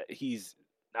 he's,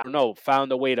 I don't know,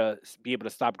 found a way to be able to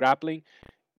stop grappling.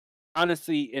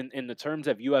 Honestly, in the terms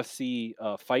of UFC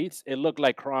fights, it looked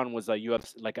like Kron was a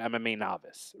UFC, like MMA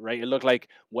novice, right? It looked like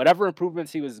whatever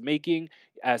improvements he was making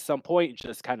at some point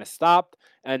just kind of stopped,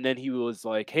 and then he was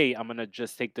like, "Hey, I'm gonna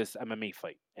just take this MMA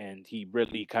fight," and he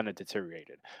really kind of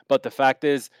deteriorated. But the fact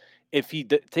is, if he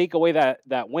take away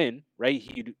that win, right,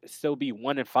 he'd still be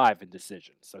 1-5 in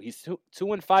decisions. So he's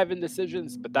 2-5 in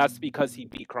decisions, but that's because he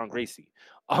beat Kron Gracie.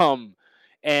 Um,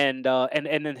 and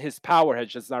then his power has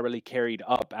just not really carried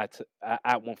up at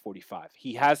 145.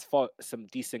 He has fought some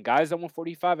decent guys at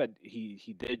 145. And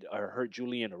he did hurt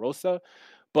Julian Erosa,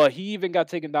 but he even got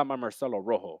taken down by Marcelo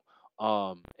Rojo.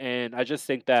 And I just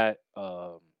think that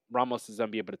Ramos is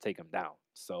gonna be able to take him down.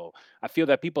 So I feel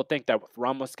that people think that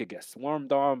Ramos could get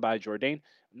swarmed on by Jourdain.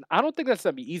 I don't think that's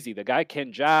gonna be easy. The guy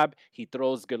can jab, he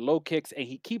throws good low kicks, and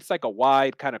he keeps like a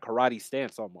wide kind of karate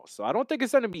stance almost. So I don't think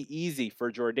it's gonna be easy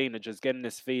for Jourdain to just get in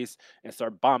his face and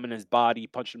start bombing his body,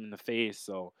 punch him in the face.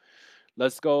 So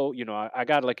let's go. I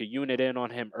got like a unit in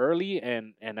on him early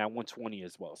and at 120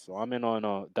 as well. So I'm in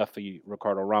on definitely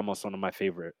Ricardo Ramos, one of my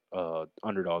favorite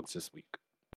underdogs this week.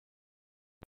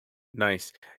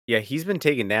 Nice. Yeah, he's been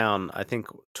taken down, I think,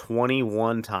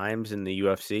 21 times in the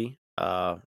UFC.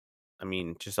 I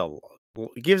mean, just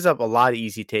gives up a lot of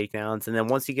easy takedowns, and then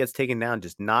once he gets taken down,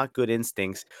 just not good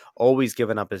instincts, always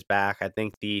giving up his back. I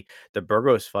think the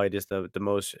Burgos fight is the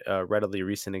most readily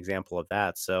recent example of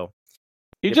that. So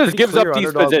He yeah, just pretty gives up clear these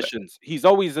underdog. positions. He's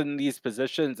always in these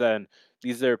positions, and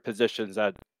these are positions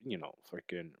that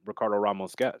freaking Ricardo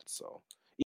Ramos gets. So,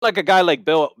 like a guy like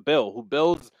Bill, who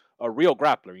builds a real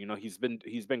grappler. He's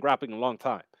been grappling a long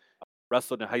time.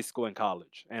 Wrestled in high school and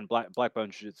college, and black belt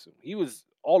in jiu-jitsu. He was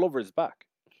all over his back.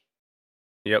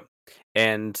 Yep,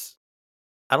 and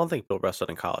I don't think Bill wrestled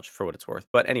in college for what it's worth.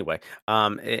 But anyway,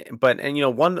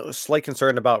 one slight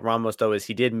concern about Ramos though is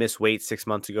he did miss weight 6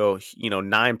 months ago.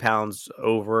 9 pounds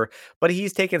over, but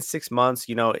he's taken 6 months.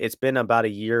 It's been about a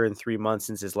year and 3 months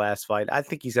since his last fight. I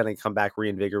think he's gonna come back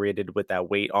reinvigorated with that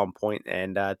weight on point,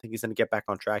 and I think he's gonna get back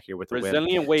on track here with the win.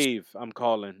 Brazilian S- wave, I'm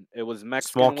calling. It was Small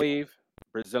Mexican wave,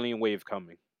 Brazilian wave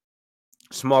coming.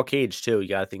 small cage too. You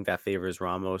gotta think that favors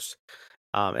Ramos.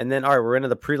 And then, all right, we're into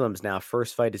the prelims now.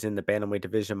 First fight is in the bantamweight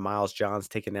division. Miles Johns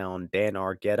taking down Dan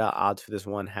Argueta. Odds for this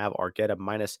one have Argueta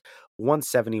minus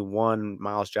 171.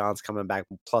 Miles Johns coming back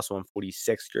plus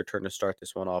 146. Your turn to start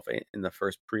this one off in the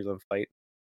first prelim fight.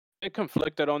 It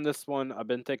conflicted on this one. I've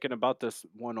been thinking about this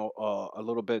one a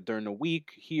little bit during the week.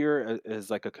 Here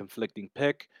is like a conflicting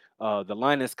pick. The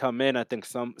line has come in. I think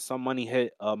some money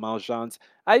hit Miles Johns.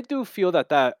 I do feel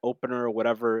that opener or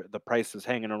whatever the price was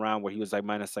hanging around where he was like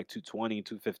minus like 220,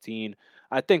 215.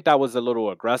 I think that was a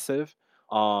little aggressive.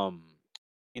 Um,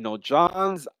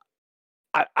 Johns,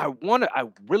 I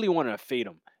really wanted to fade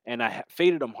him, and I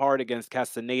faded him hard against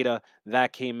Castaneda.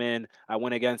 That came in. I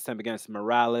went against him against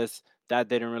Morales. That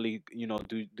didn't really,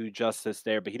 do justice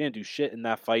there. But he didn't do shit in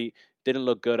that fight. Didn't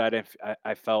look good. I didn't.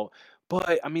 I felt.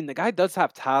 But I mean, the guy does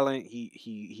have talent.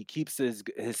 He keeps his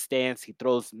stance. He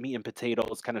throws meat and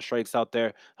potatoes, kind of strikes out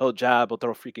there. He'll jab. He'll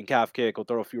throw a freaking calf kick. He'll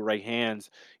throw a few right hands.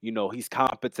 He's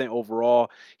competent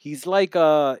overall. He's like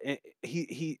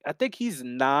he. I think he's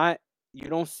not, you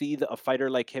don't see a fighter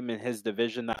like him in his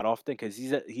division that often because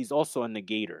he's also a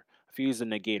negator. I feel he's a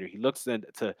negator. He looks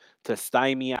to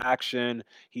stymie action.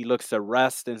 He looks to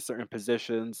rest in certain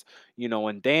positions.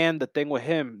 And Dan, the thing with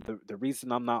him, the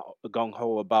reason I'm not gung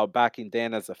ho about backing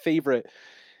Dan as a favorite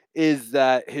is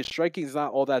that his striking is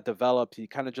not all that developed. He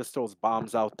kind of just throws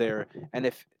bombs out there. And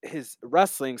if his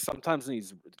wrestling, sometimes when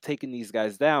he's taking these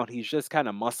guys down, he's just kind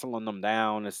of muscling them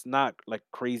down. It's not like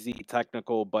crazy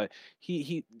technical, but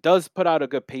he does put out a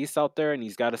good pace out there, and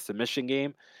he's got a submission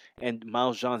game. And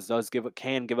Miles Johns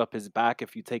can give up his back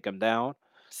if you take him down.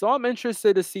 So I'm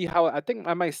interested to see how. I think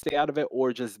I might stay out of it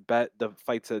or just bet the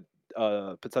fight to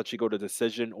potentially go to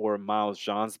decision or Miles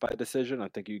Johns by decision. I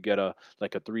think you get a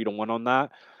 3-1 on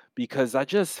that because I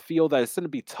just feel that it's going to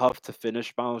be tough to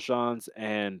finish Miles Johns.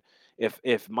 And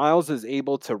if Miles is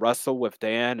able to wrestle with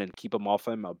Dan and keep him off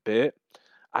him a bit,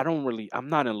 I'm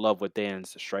not in love with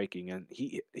Dan's striking, and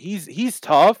he's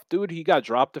tough, dude. He got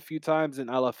dropped a few times in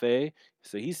LFA,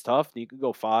 so he's tough. He could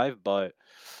go 5, but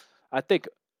I think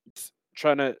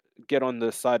trying to get on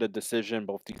the side of decision,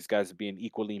 both these guys being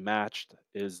equally matched,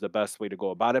 is the best way to go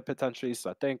about it potentially. So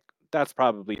I think that's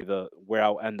probably the where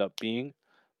I'll end up being.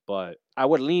 But I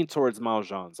would lean towards Mao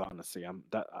Zedong's, honestly.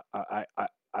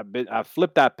 I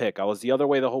flipped that pick. I was the other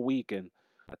way the whole week, and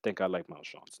I think I like Mao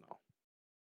Zedong's now.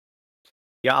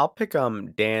 Yeah, I'll pick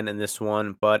Dan in this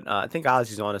one, but I think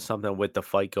Ozzy's on to something with the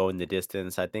fight going the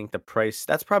distance. I think the price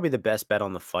that's probably the best bet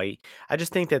on the fight. I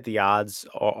just think that the odds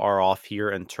are off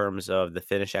here in terms of the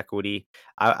finish equity.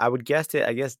 I would guess it.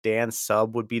 I guess Dan's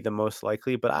sub would be the most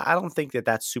likely, but I don't think that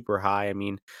that's super high. I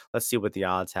mean, let's see what the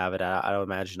odds have it at. I don't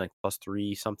imagine like plus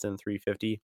three something,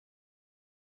 350.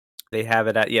 They have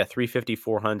it at, yeah, 350,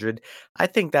 400. I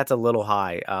think that's a little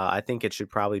high. I think it should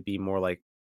probably be more like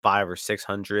 5 or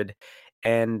 600.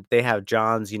 And they have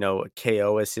John's,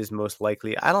 KO as his most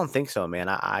likely. I don't think so, man.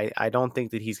 I don't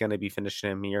think that he's going to be finishing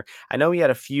him here. I know he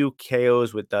had a few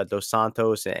KOs with Dos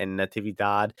Santos and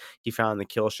Natividad. He found the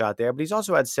kill shot there, but he's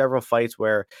also had several fights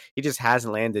where he just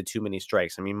hasn't landed too many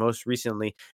strikes. I mean, most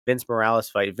recently, Vince Morales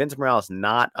fight. Vince Morales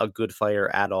not a good fighter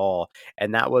at all,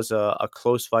 and that was a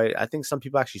close fight. I think some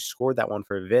people actually scored that one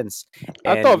for Vince,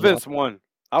 I and thought Vince won.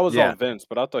 I was yeah. on Vince,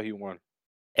 but I thought he won.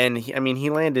 And I mean, he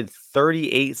landed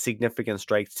 38 significant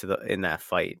strikes to the in that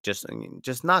fight. Just, I mean,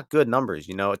 just not good numbers,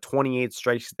 28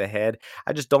 strikes to the head.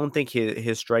 I just don't think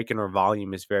his striking or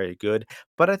volume is very good.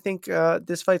 But I think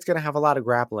this fight's going to have a lot of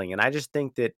grappling, and I just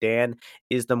think that Dan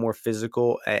is the more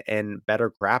physical and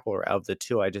better grappler of the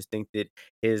two. I just think that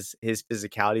his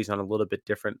physicality is on a little bit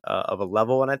different of a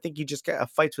level, and I think he just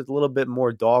fights with a little bit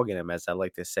more dog in him, as I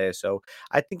like to say. So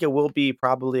I think it will be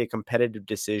probably a competitive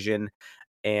decision,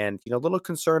 and a little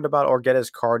concerned about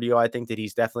Orgueta's cardio. I think that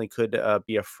he's definitely could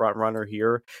be a front runner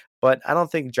here, but I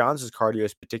don't think Johns' cardio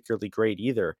is particularly great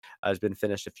either. Has been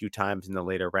finished a few times in the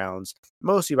later rounds,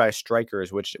 mostly by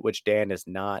strikers, which Dan is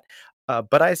not.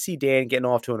 But I see Dan getting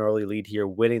off to an early lead here,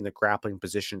 winning the grappling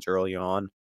positions early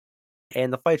on.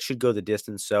 And the fight should go the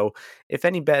distance. So, if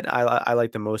any bet I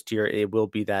like the most here, it will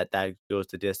be that goes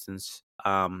the distance.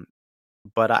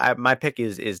 But my pick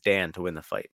is Dan to win the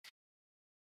fight.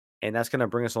 And that's going to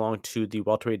bring us along to the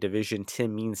welterweight division.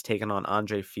 Tim Means taking on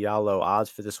Andre Fiallo. Odds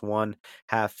for this one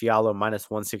have Fiallo minus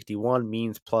 161,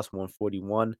 Means plus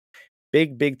 141.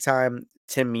 Big time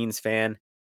Tim Means fan,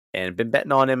 and been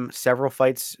betting on him several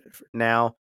fights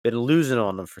now. Been losing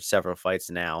on him for several fights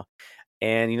now.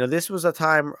 And, this was a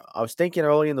time I was thinking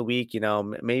early in the week,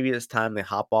 maybe it's time to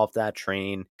hop off that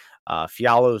train.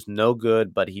 Fialo's no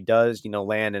good, but he does,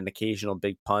 land an occasional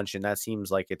big punch. And that seems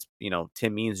like it's,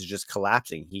 Tim Means is just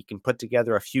collapsing. He can put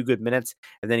together a few good minutes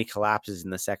and then he collapses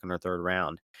in the second or third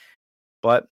round.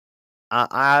 But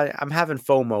I'm having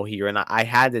FOMO here, and I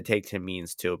had to take Tim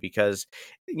Means too because,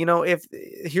 if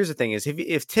here's the thing is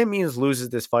if Tim Means loses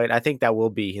this fight, I think that will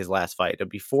be his last fight. It'll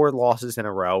be 4 losses in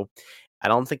a row. I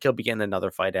don't think he'll be getting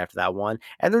another fight after that one,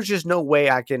 and there's just no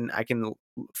way I can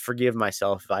forgive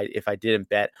myself if I didn't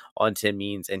bet on Tim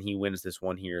Means and he wins this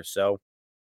one here. So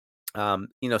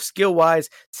skill wise,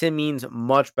 Tim Means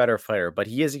much better fighter, but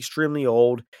he is extremely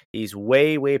old. He's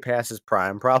way past his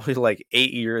prime, probably like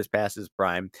 8 years past his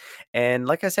prime. And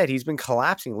like I said, he's been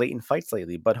collapsing late in fights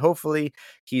lately, but hopefully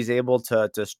he's able to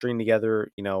string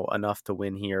together, enough to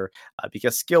win here.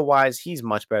 Because skill wise, he's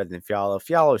much better than Fiallo.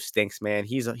 Fiallo stinks, man.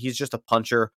 He's just a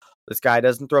puncher. This guy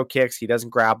doesn't throw kicks. He doesn't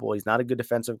grapple. He's not a good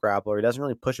defensive grappler. He doesn't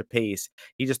really push a pace.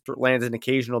 He just lands an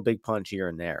occasional big punch here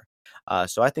and there.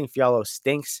 So I think Fiallo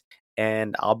stinks,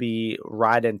 and I'll be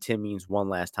riding Tim Means one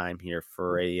last time here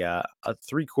for a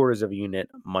 3/4 of a unit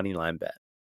money line bet.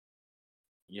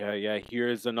 Yeah.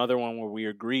 Here's another one where we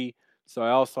agree. So I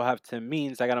also have Tim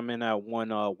Means. I got him in at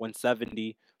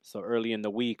 170. So early in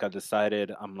the week, I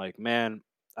decided I'm like, man,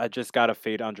 I just gotta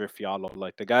fade Andre Fiallo.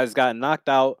 Like the guy's got knocked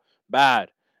out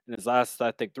bad in his last,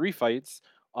 I think, 3 fights.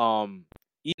 Um,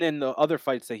 Even in the other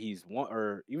fights that he's won,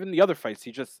 or even the other fights,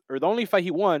 or the only fight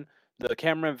he won, the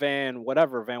Cameron Van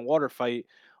Water fight.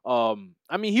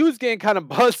 I mean, he was getting kind of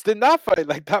buzzed in that fight.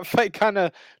 Like that fight kind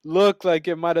of looked like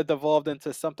it might have devolved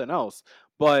into something else.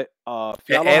 But Fiallo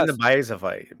And the has, Baeza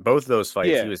fight, both those fights,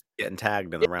 he yeah, was getting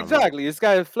tagged in yeah, the round one. exactly. This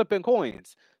guy is flipping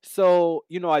coins. So,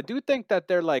 I do think that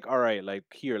they're like, all right, like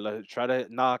here, let's try to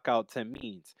knock out Tim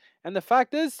Means. And the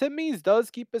fact is, Tim Means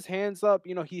does keep his hands up.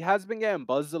 He has been getting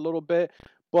buzzed a little bit,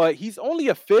 but he's only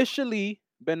officially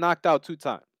been knocked out 2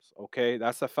 times. Okay,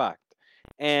 that's a fact.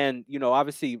 And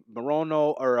obviously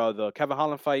Morono or the Kevin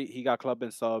Holland fight, he got clubbed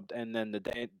and subbed, and then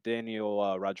the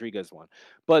Daniel Rodriguez one.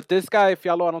 But this guy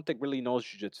Fialo, I don't think really knows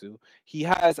jiu-jitsu. He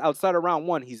has outside of round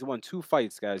one, he's won two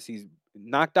fights, guys. He's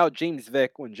knocked out James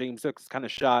Vick when James Vick was kind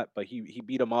of shot, but he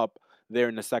beat him up there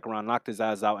in the second round, knocked his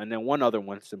ass out, and then one other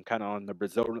one, some kind of on the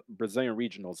Brazilian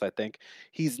regionals, I think.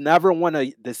 He's never won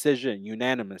a decision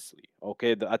unanimously.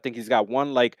 Okay, I think he's got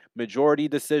one like majority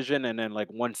decision and then like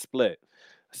one split.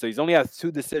 So he's only has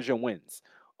two decision wins.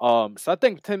 So I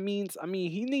think Tim Means, I mean,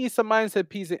 he needs to mind his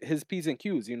P's and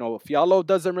Q's. Fialo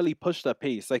doesn't really push the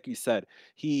pace, like you said.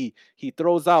 He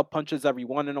throws out punches every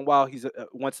once in a while. He's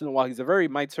a very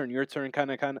my turn, your turn kind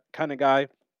of guy.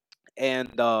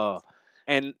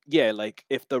 And yeah, like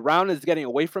if the round is getting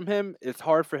away from him, it's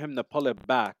hard for him to pull it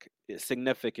back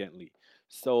significantly.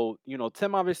 So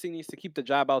Tim obviously needs to keep the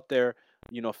jab out there.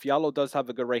 Fialo does have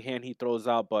a good right hand he throws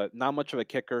out, but not much of a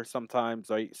kicker sometimes.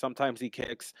 Right, sometimes he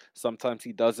kicks, sometimes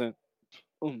he doesn't.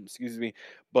 Excuse me,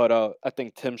 but I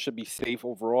think Tim should be safe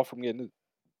overall from getting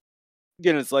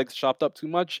his legs chopped up too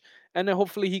much. And then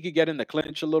hopefully he could get in the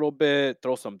clinch a little bit,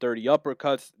 throw some dirty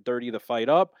uppercuts, dirty the fight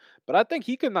up. But I think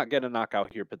he could not get a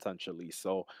knockout here potentially.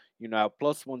 So, at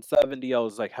plus 170, I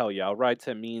was like, hell yeah, I'll ride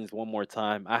Tim Means one more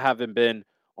time. I haven't been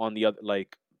on the other,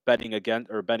 like, betting against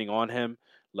or betting on him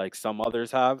like some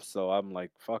others have. So I'm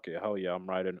like, fuck it, hell yeah, I'm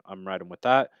riding with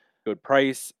that. Good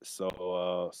price. So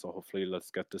hopefully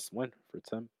let's get this win for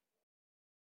Tim.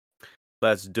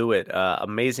 Let's do it.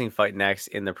 Amazing fight next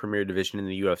in the premier division in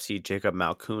the UFC. Jacob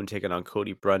Malkoun taking on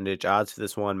Cody Brundage. Odds for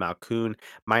this one, Malkoun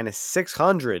minus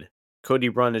 600. Cody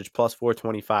Brundage plus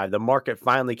 425. The market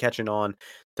finally catching on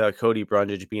to Cody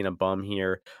Brundage being a bum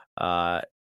here.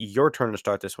 Your turn to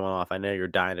start this one off. I know you're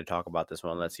dying to talk about this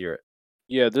one. Let's hear it.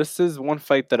 Yeah, this is one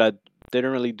fight that I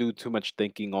didn't really do too much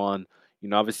thinking on.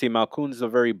 Obviously Malkoun's a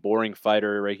very boring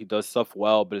fighter, right? He does stuff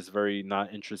well, but it's very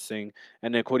not interesting.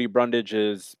 And then Cody Brundage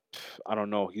is, I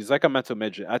don't know, he's like a mental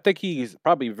midget. I think he's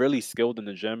probably really skilled in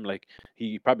the gym. Like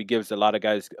he probably gives a lot of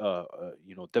guys,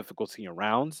 difficulty in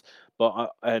rounds,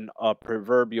 but and a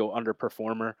proverbial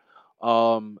underperformer.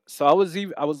 So I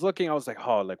was looking, I was like,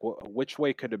 oh, like which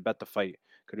way could it bet the fight?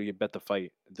 Could he bet the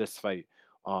fight? This fight?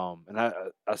 And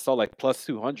I saw like plus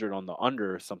 200 on the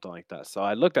under or something like that. So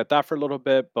I looked at that for a little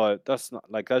bit, but that's not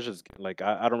like that's just like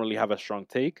I don't really have a strong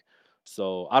take.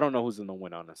 So I don't know who's in the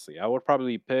win, honestly. I would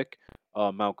probably pick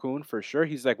Malkoun for sure.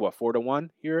 He's like what 4-1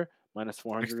 here, minus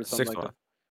 400 or something Six like one. that.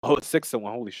 Oh, it's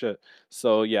 6-1. Holy shit.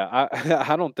 So yeah,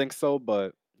 I don't think so,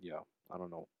 but yeah, I don't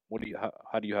know.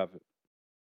 How do you have it?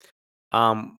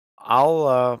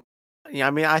 I'll yeah,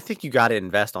 I mean, I think you got to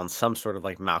invest on some sort of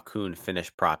like Malkoun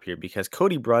finish prop here because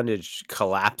Cody Brundage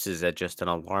collapses at just an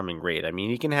alarming rate. I mean,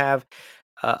 he can have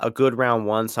a good round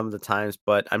one some of the times,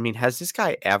 but I mean, has this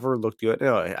guy ever looked good?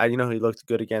 No, he looked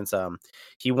good against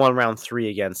he won round three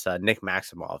against Nick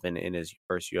Maximov in his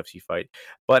first UFC fight.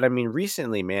 But I mean,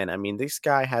 recently, man, I mean, this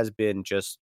guy has been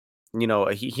just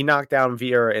he knocked down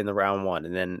Vieira in the round 1,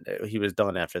 and then, he was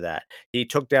done after that. He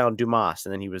took down Dumas,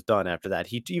 and then he was done after that.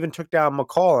 He even took down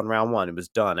McCall in round 1, it was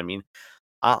done. I mean,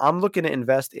 I'm looking to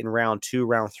invest in round 2,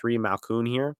 round 3 Malkoun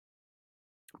here,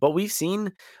 but we've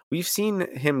seen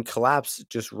him collapse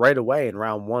just right away in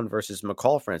round 1 versus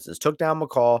McCall, for instance. Took down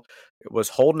McCall, was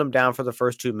holding him down for the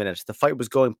first 2 minutes. The fight was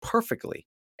going perfectly,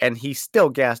 and he still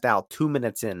gassed out 2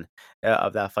 minutes in,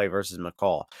 of that fight versus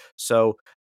McCall. So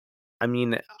I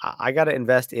mean, I gotta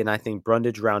invest in, I think,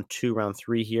 Brundage round 2, round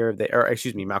 3 here.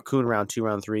 Excuse me, Malkoun round 2,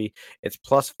 round 3. It's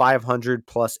plus 500,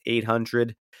 plus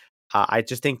 800. I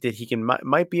just think that he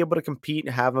might be able to compete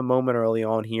and have a moment early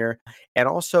on here. And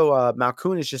also,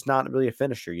 Malkoun is just not really a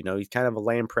finisher. He's kind of a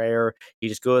lame prayer. He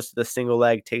just goes to the single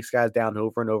leg, takes guys down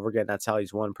over and over again. That's how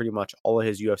he's won pretty much all of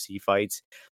his UFC fights.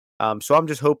 So I'm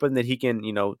just hoping that he can,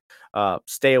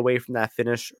 stay away from that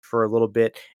finish for a little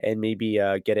bit and maybe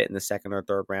get it in the second or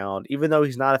third round. Even though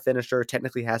he's not a finisher,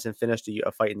 technically hasn't finished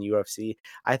a fight in the UFC,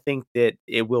 I think that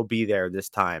it will be there this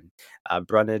time.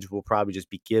 Brunage will probably just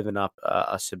be giving up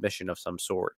a submission of some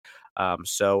sort.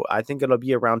 So I think it'll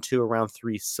be a round 2 or round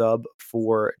 3 sub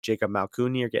for Jacob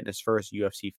Malkoun here, getting his first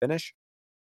UFC finish.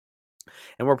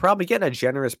 And we're probably getting a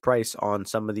generous price on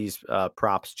some of these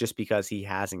props just because he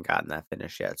hasn't gotten that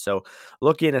finish yet. So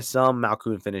looking at some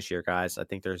Malkoun finish here, guys. I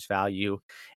think there's value.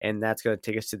 And that's going to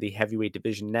take us to the heavyweight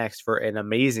division next for an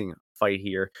amazing fight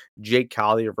here. Jake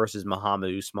Collier versus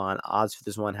Muhammad Usman. Odds for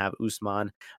this one have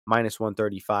Usman minus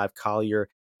 135, Collier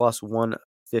plus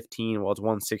 115. Well, it's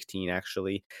 116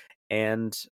 actually.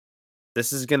 And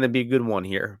this is going to be a good one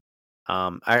here.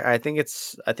 I think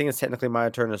it's technically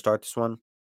my turn to start this one.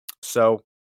 So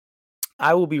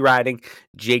I will be riding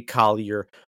Jake Collier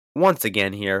once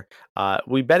again here.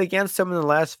 We bet against him in the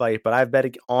last fight, but I've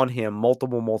bet on him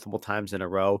multiple times in a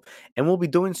row, and we'll be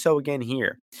doing so again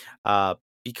here. Uh,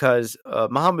 because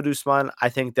Muhammad Usman, I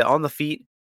think that on the feet,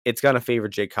 it's going to favor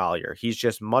Jake Collier. He's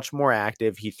just much more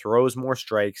active. He throws more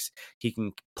strikes. He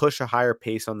can push a higher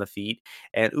pace on the feet.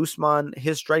 And Usman,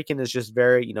 his striking is just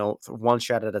very, one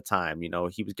shot at a time.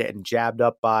 He was getting jabbed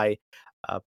up by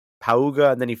uh,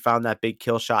 Pauga, and then he found that big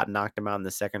kill shot and knocked him out in the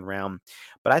second round.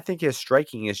 But I think his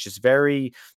striking is just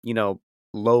very, you know,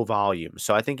 low volume.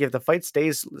 So I think if the fight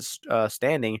stays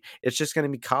standing, it's just going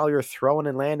to be Collier throwing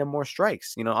and landing more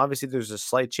strikes. Obviously there's a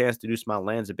slight chance that Usman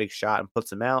lands a big shot and puts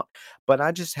him out, but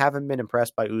I just haven't been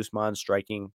impressed by Usman's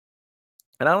striking.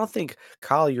 And I don't think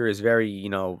Collier is very,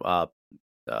 uh,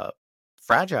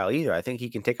 fragile either. I think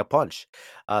he can take a punch.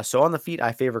 So on the feet,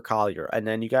 I favor Collier. And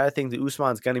then you got to think that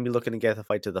Usman's going to be looking to get the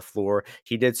fight to the floor.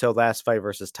 He did so last fight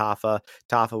versus Tafa.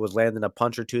 Tafa was landing a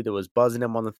punch or two that was buzzing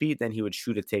him on the feet, then he would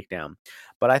shoot a takedown.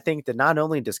 But I think that not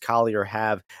only does Collier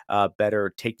have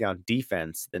better takedown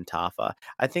defense than Tafa,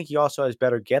 I think he also has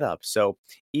better get up. So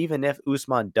even if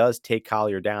Usman does take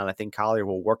Collier down, I think Collier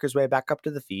will work his way back up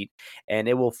to the feet, and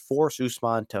it will force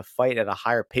Usman to fight at a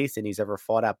higher pace than he's ever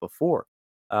fought at before.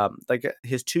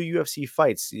 His two UFC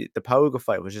fights, the Pauga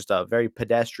fight was just a very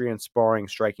pedestrian sparring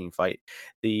striking fight.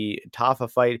 The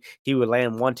Tafa fight, he would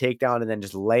land one takedown and then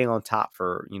just lay on top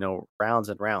for, rounds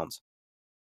and rounds.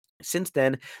 Since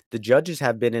then, the judges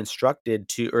have been instructed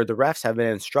to, or the refs have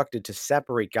been instructed to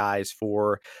separate guys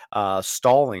for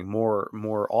stalling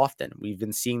more often. We've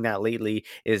been seeing that lately.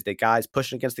 Is that guys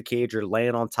pushing against the cage or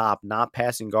laying on top, not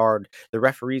passing guard? The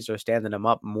referees are standing them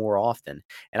up more often,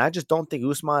 and I just don't think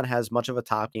Usman has much of a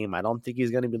top game. I don't think he's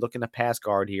going to be looking to pass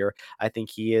guard here. I think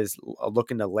he is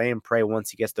looking to lay and pray once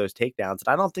he gets those takedowns, and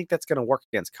I don't think that's going to work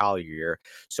against Collier here.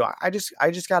 So I just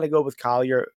got to go with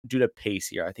Collier due to pace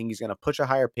here. I think he's going to push a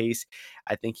higher pace.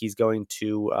 I think he's going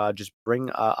to just bring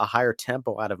a higher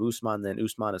tempo out of Usman than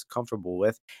Usman is comfortable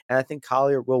with. And I think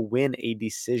Collier will win a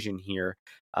decision here.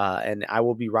 And I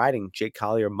will be riding Jake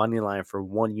Collier money line for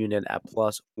 1 unit at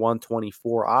plus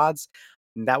 124 odds.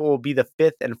 And that will be the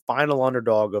fifth and final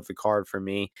underdog of the card for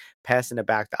me. Passing it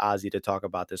back to Ozzy to talk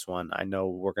about this one. I know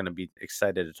we're going to be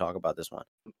excited to talk about this one.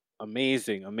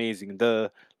 Amazing, amazing.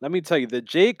 Let me tell you, the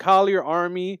Jay Collier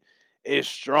army is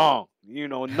strong.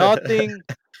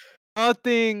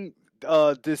 Nothing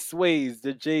dissuades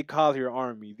the Jay Collier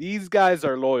army. These guys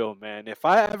are loyal, man. If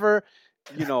I ever,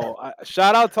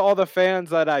 shout out to all the fans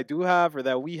that I do have or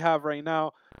that we have right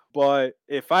now. But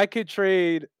if I could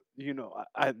trade,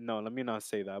 I no, let me not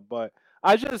say that. But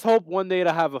I just hope one day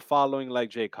to have a following like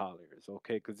Jay Collier's,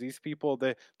 okay? Because these people,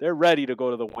 they're ready to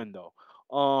go to the window.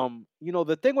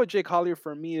 The thing with Jay Collier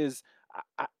for me is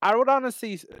I would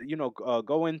honestly,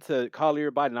 go into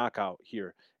Collier by knockout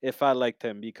here if I liked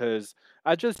him because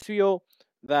I just feel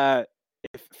that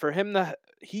if for him to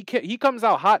he comes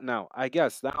out hot now, I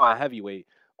guess now at heavyweight.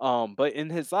 But in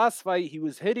his last fight, he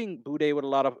was hitting Bude with a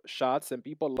lot of shots, and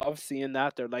people love seeing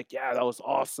that. They're like, "Yeah, that was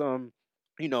awesome."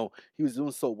 He was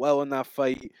doing so well in that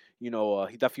fight. He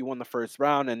definitely won the first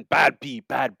round, and bad beat,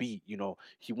 bad beat.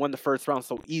 He won the first round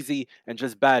so easy, and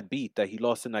just bad beat that he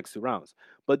lost the next 2 rounds.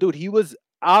 But dude, he was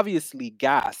obviously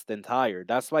gassed and tired.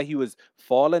 That's why he was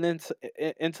falling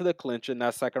into the clinch in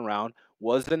that second round.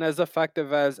 Wasn't as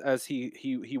effective as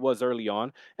he was early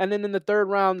on. And then in the third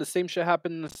round, the same shit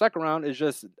happened in the second round. It's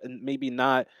just maybe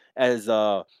not as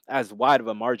wide of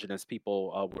a margin as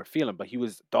people were feeling. But he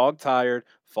was dog tired,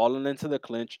 falling into the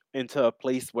clinch, into a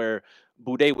place where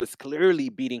Boudet was clearly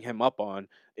beating him up on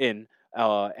in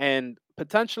and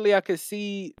potentially I could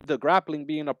see the grappling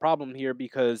being a problem here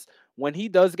because when he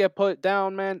does get put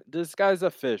down, man, this guy's a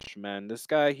fish, man. This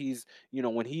guy, he's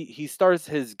when he starts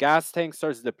his gas tank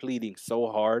starts depleting so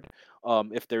hard.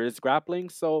 If there is grappling,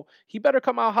 so he better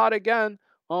come out hot again.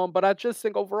 But I just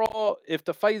think overall, if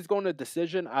the fight is going to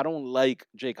decision, I don't like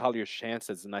Jake Collier's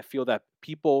chances, and I feel that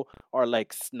people are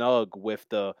like snug with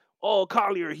the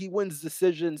Collier, he wins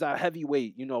decisions at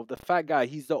heavyweight. The fat guy,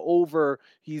 he's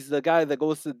the guy that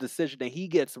goes to the decision and he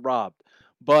gets robbed.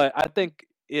 But I think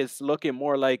it's looking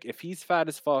more like if he's fat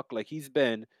as fuck, like he's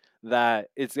been, that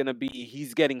it's gonna be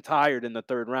he's getting tired in the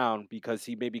third round because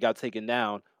he maybe got taken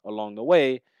down along the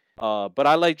way. But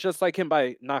I like just like him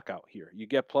by knockout here. You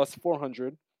get plus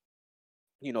 400.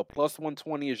 Plus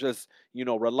 120 is just,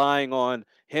 relying on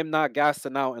him not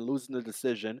gassing out and losing the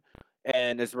decision.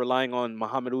 And is relying on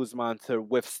Muhammad Usman to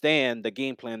withstand the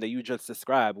game plan that you just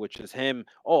described, which is him,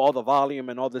 all the volume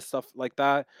and all this stuff like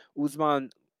that.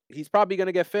 Usman, he's probably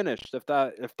gonna get finished if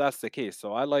that's the case.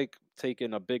 So I like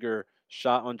taking a bigger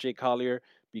shot on Jake Collier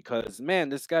because man,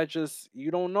 this guy just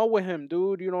you don't know with him,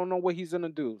 dude. You don't know what he's gonna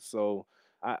do. So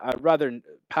I'd rather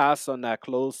pass on that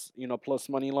close, plus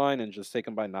money line and just take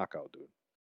him by knockout, dude.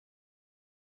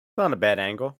 Not a bad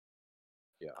angle.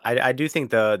 Yeah. I do think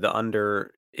the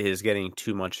under is getting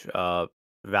too much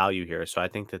value here, so I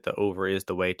think that the over is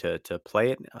the way to play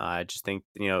it. I just think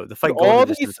the Dude, fight going to all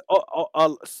distance.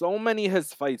 these, so many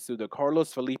his fights, dude. The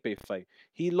Carlos Felipe fight,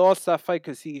 he lost that fight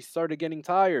because he started getting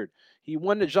tired. He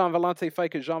won the Jean Vellante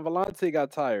fight because Jean Vellante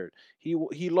got tired. He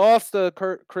lost the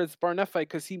Chris Barnett fight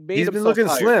because he made He's been himself looking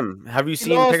tired. slim. Have you He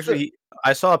seen lost picture? the.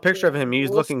 I saw a picture of him. He was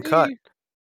We'll looking cut, see.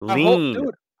 I hope, lean.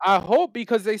 dude. I hope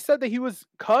because they said that he was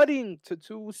cutting to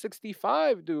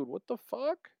 265, dude. What the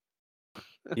fuck?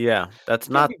 Yeah, that's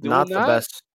You can't be doing not the that.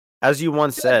 best. As you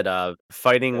once Yeah, said,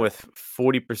 fighting yeah. with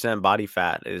 40% body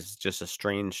fat is just a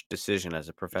strange decision as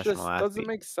a It professional just doesn't athlete.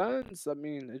 make sense. I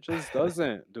mean, it just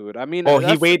doesn't, dude. I mean, Well,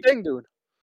 that's the thing, dude.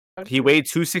 he Country. weighed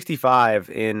 265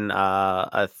 in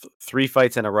 3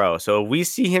 fights in a row. So if we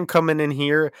see him coming in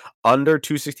here under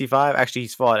 265, actually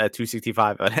he's fought at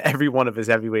 265 on every one of his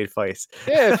heavyweight fights.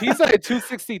 Yeah, if he's like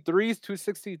 263s,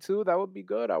 262, that would be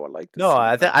good. I would like to No,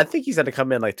 see that. I think he's gonna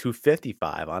come in like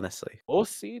 255, honestly. We'll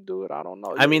see, dude. I don't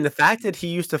know. I mean, You the fact that he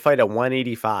used to fight at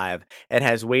 185 and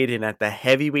has weighed in at the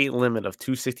heavyweight limit of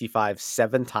 265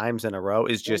 7 times in a row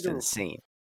is don't just give a insane.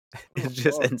 give a It's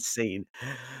just fuck. insane.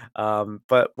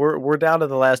 But we're down to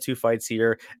the last 2 fights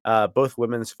here, both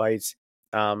women's fights.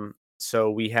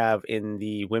 So we have in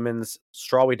the women's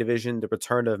strawweight division the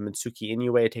return of Mitsuki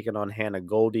Inoue taking on Hannah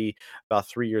Goldie. About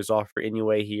 3 years off for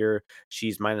Inoue here.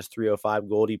 She's minus 305,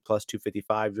 Goldie plus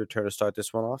 255. Your turn to start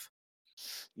this one off.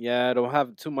 Yeah, I don't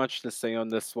have too much to say on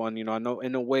this one. I know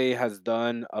in a way has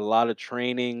done a lot of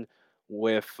training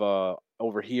with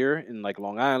over here in like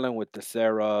Long Island with the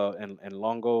Sarah and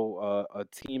Longo a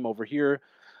team over here.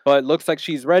 But looks like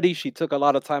she's ready. She took a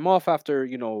lot of time off after,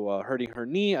 hurting her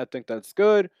knee. I think that's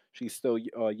good. She's still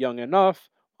young enough,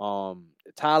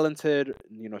 talented.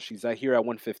 She's at here at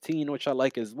 115, which I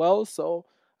like as well. So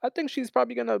I think she's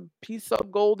probably gonna piece up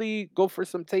Goldie, go for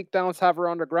some takedowns, have her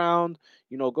on the ground,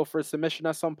 go for a submission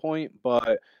at some point,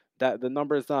 but that the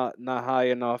number is not high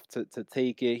enough to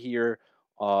take it here.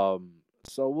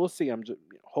 So we'll see. I'm just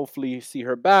hopefully see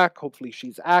her back. Hopefully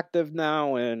she's active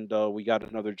now, and we got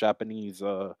another Japanese,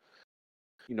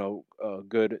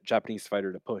 good Japanese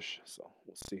fighter to push. So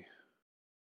we'll see.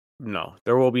 No,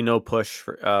 there will be no push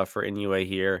for Inoue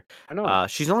here. I know.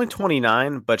 She's only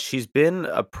 29, but she's been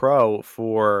a pro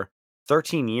for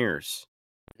 13 years.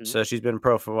 Mhm. So she's been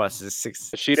pro for what, She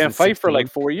didn't since fight for like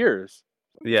 16? 4 years.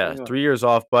 I'm Yeah, telling you. 3 years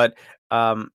off, but,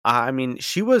 I mean,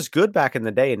 she was good back in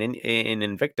the day in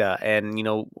Invicta, and,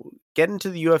 getting to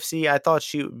the UFC, I thought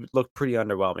she looked pretty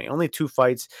underwhelming. Only 2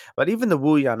 fights, but even the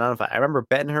Wu Yanan fight, I remember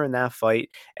betting her in that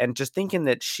fight and just thinking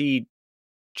that she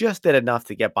just did enough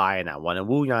to get by in that one, and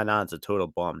Wu Yanan's a total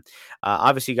bum.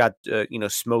 Obviously got,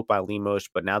 smoked by Lemos,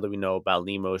 but now that we know about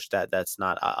Lemos, that's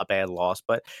not a bad loss,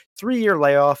 but 3-year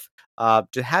layoff,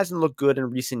 just hasn't looked good in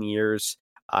recent years.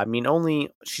 I mean,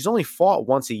 she's only fought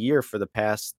once a year for the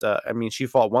past, I mean, she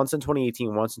fought once in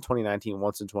 2018, once in 2019,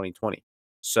 once in 2020.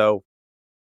 So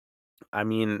I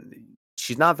mean,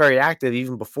 she's not very active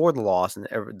even before the loss and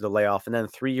the layoff, and then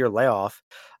 3-year layoff.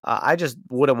 I just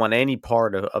wouldn't want any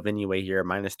part of Inoue here,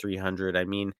 minus 300. I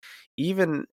mean,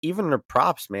 even her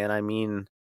props, man. I mean,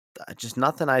 just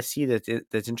nothing I see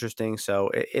that's interesting. So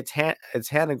it's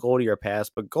Hannah Goldie or pass,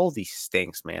 but Goldie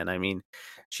stinks, man. I mean,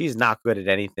 she's not good at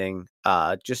anything.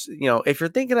 Just if you're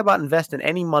thinking about investing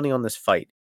any money on this fight,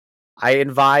 I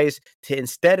advise to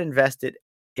instead invest it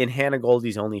in Hannah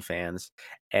Goldie's OnlyFans,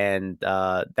 and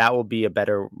that will be a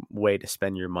better way to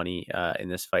spend your money in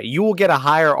this fight. You will get a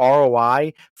higher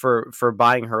ROI for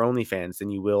buying her OnlyFans than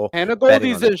you will Hannah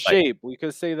betting on Goldie's this in fight. shape. We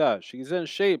could say that she's in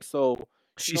shape. So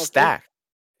She's if any stacked.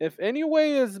 if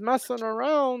anyway is messing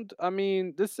around, I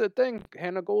mean, this is the thing.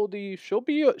 Hannah Goldie, she'll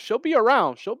be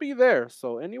around. She'll be there.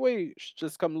 So anyway,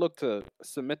 just come look to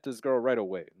submit this girl right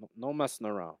away. No, no messing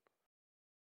around.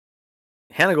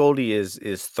 Hannah Goldie is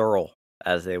thorough,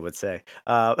 as they would say.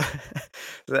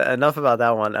 Enough about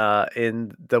that one.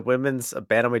 In the women's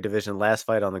bantamweight division, last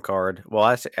fight on the card. Well,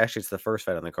 actually, it's the first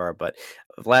fight on the card, but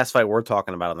the last fight we're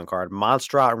talking about on the card: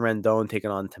 Monstrat and Rendon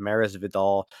taking on Tamaris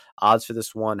Vidal. Odds for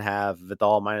this one have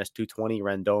Vidal minus 220,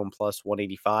 Rendon plus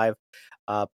 185.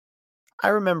 Uh, I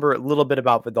remember a little bit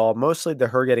about Vidal, mostly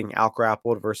her getting out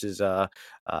grappled versus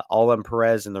Alan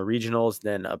Perez in the regionals.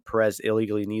 Then Perez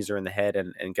illegally knees her in the head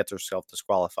and gets herself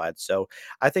disqualified. So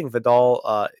I think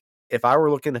Vidal if I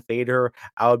were looking to fade her,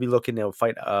 I would be looking to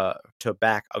fight to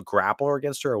back a grappler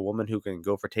against her, a woman who can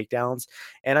go for takedowns.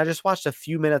 And I just watched a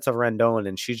few minutes of Rendon,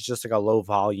 and she's just like a low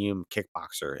volume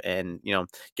kickboxer. And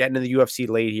getting to the UFC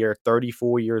late here,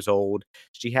 34 years old.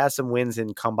 She has some wins in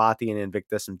Combati and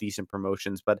Invicta, some decent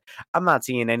promotions, but I'm not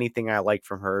seeing anything I like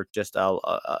from her. Just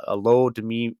a low to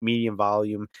medium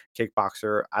volume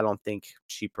kickboxer. I don't think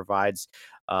she provides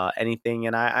anything,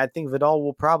 and I think Vidal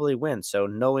will probably win. So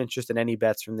no interest in any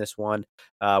bets from this one.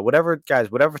 Whatever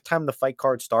time the fight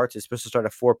card starts, it's supposed to start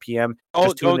at 4 p.m. Oh,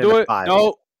 Just tune don't in do at it. 5.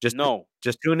 No, Just no,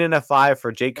 just tune in at 5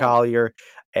 for Jay no. Collier,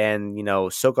 and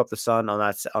soak up the sun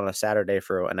on a Saturday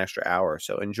for an extra hour.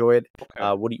 So enjoy it.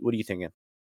 Okay. What are you thinking?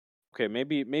 Okay,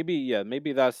 maybe yeah,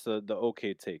 maybe that's the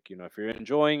okay take. If you're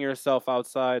enjoying yourself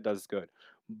outside, that's good.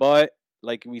 But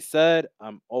like we said,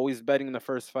 I'm always betting the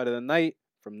first fight of the night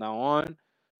from now on.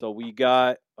 So we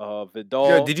got Yo,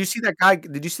 Vidal. did you see that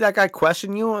guy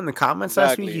question you in the comments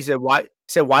last week? He Exactly.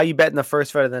 said, why you betting the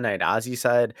first fight of the night? Ozzy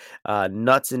said,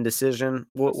 nuts indecision.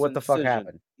 That's What the fuck indecision.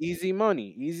 happened? Easy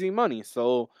money, easy money.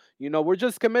 So, we're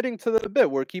just committing to the bit.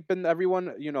 We're keeping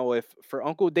everyone, if for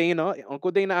Uncle Dana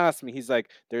asked me, he's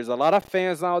like, there's a lot of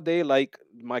fans nowadays, like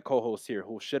my co host here,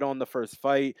 who shit on the first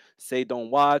fight, say don't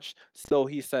watch. So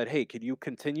he said, hey, could you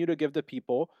continue to give the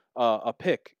people a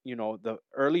pick, the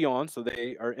early on, so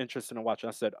they are interested in watching?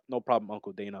 I said, no problem,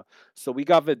 Uncle Dana. So we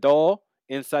got Vidal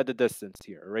inside the distance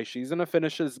here, right? She's going to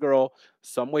finish this girl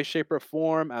some way, shape, or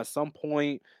form at some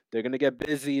point. They're gonna get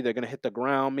busy. They're gonna hit the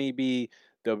ground. Maybe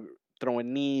they're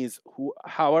throwing knees.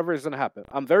 However, it's gonna happen.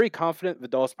 I'm very confident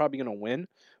Vidal's probably gonna win,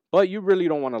 but you really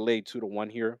don't want to lay 2-1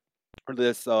 here or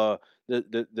this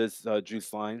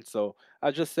juice line. So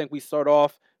I just think we start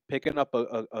off picking up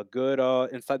a good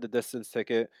inside the distance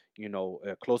ticket.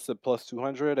 Close to plus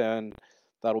 200, and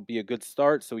that'll be a good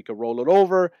start. So we could roll it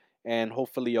over and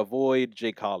hopefully avoid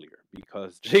Jay Collier,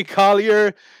 because Jay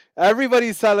Collier,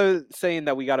 everybody's saying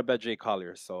that we got to bet Jay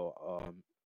Collier. So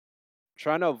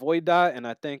trying to avoid that. And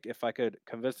I think if I could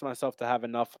convince myself to have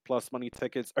enough plus money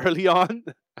tickets early on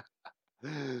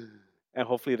and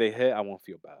hopefully they hit, I won't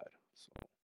feel bad. So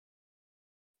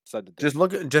set the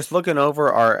distance. Just looking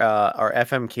over our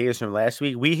FMKs from last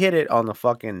week, we hit it on the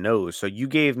fucking nose. So you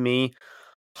gave me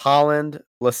Holland,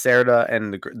 Lacerda,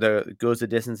 and the goes the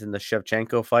distance in the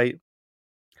Shevchenko fight.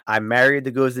 I married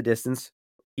the goes the distance,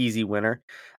 easy winner.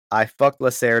 I fucked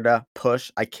Lacerda,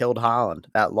 push. I killed Holland,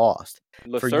 that lost.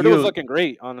 For Lacerda was you, looking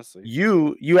great, honestly.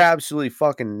 you absolutely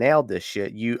fucking nailed this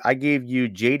shit. I gave you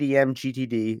JDM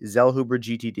GTD, Zellhuber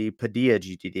GTD, Padilla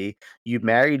GTD. You Mhm,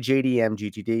 married JDM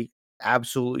GTD,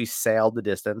 absolutely sailed the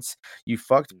distance. You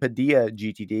fucked mhm. Padilla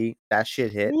GTD, that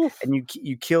shit hit, Oof. and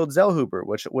you killed Zellhuber,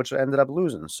 which ended up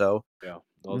losing. So Yeah,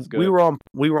 that was good.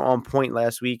 we were on point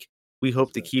last week. We That was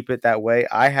hope to good. keep it that way.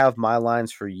 I have my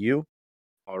lines for you.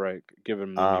 All right, give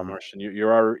him to me, Um, Martian.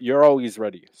 You're always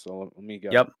ready. So let me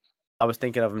get him. yep. I was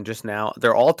thinking of them just now.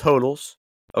 They're all totals.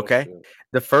 Oh Okay. shit.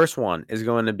 The first one is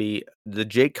going to be the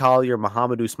Jake Collier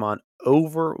Muhammad Usman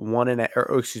over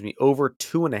over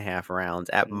 2.5 rounds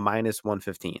at Mhm, minus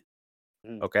 115.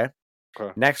 mhm. Okay.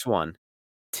 Okay. Next one,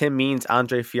 Tim Means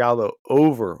Andre Fiallo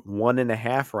over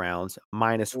 1.5 rounds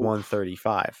minus Oof.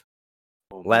 135.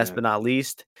 Oh Last but man. not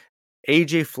least,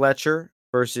 AJ Fletcher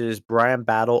versus Brian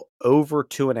Battle over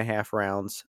 2.5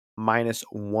 rounds minus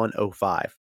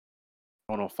 105.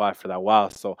 105 for that. Wow.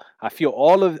 So I feel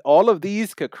all of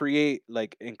these could create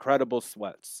like incredible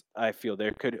sweats. I feel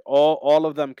there could all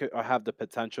of them could have the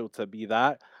potential to be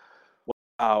that.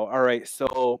 Wow. All right.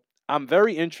 So I'm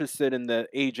very interested in the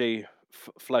AJ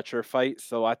Fletcher fight.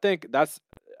 So I think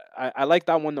I like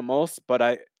that one the most, but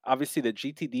I obviously the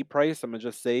GTD price, I'm gonna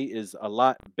just say, is a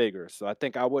lot bigger. So I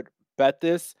think I would bet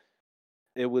this.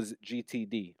 It was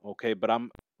GTD, okay? But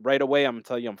I'm right away, I'm gonna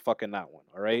tell you I'm fucking that one,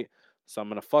 all right? So I'm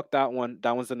gonna fuck that one.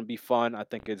 That one's gonna be fun. I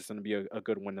think it's gonna be a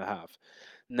good one to have.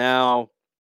 Now,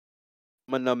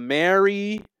 I'm gonna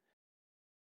marry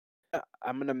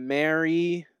I'm gonna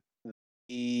marry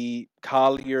the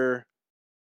Collier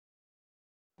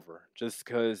over, just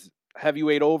because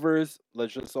heavyweight overs.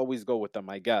 Let's just always go with them,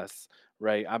 I guess.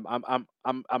 Right?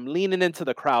 I'm leaning into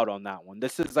the crowd on that one.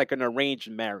 This is like an arranged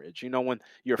marriage. When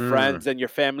your Mm, friends and your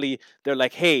family, they're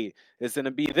like, "Hey, it's gonna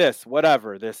be this,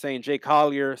 whatever." They're saying Jay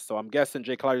Collier, so I'm guessing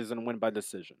Jay Collier is gonna win by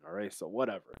decision. All right, so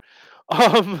whatever.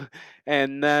 Um,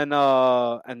 and then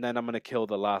I'm gonna kill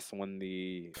the last one,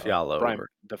 the Fiallo Brian, over.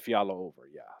 the Fiala over.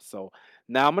 Yeah. So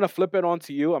now I'm gonna flip it on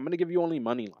to you. I'm gonna give you only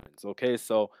money lines. Okay,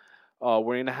 so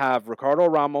we're gonna have Ricardo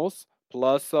Ramos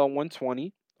plus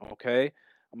 120. Okay,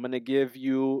 I'm gonna give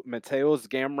you Mateo's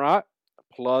Gamrot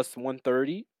plus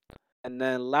 130, and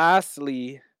then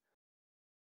lastly,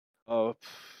 uh,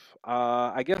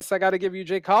 I guess I got to give you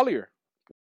Jay Collier.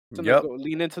 Gonna Yep. go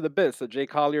lean into the bit. So Jay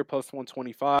Collier plus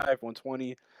 125,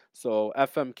 120. So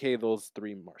FMK those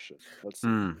three Martian. Let's see.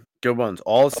 Good ones.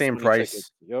 All the Plus same money tickets.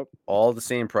 price. Yep. All the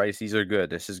same price. These are good.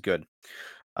 This is good.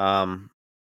 Um,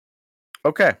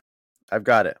 okay. I've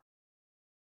got it.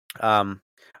 Um,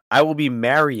 I will be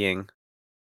marrying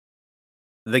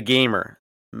the gamer.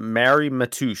 Marry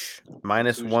Matouche.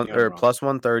 Minus Matsush one or Gamrot. plus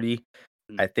 130.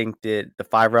 Mm. I think that the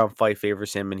 5-round fight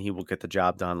favors him and he will get the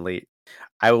job done late.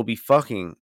 I will be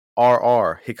fucking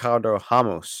RR Ricardo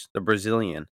Ramos, the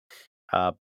Brazilian.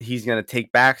 Uh, he's gonna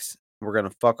take backs. We're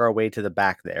gonna fuck our way to the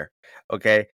back there.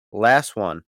 Okay. Last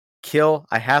one. Kill.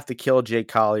 I have to kill Jay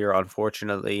Collier,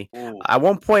 unfortunately. Ooh. At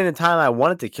one point in time, I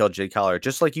wanted to kill Jay Collier.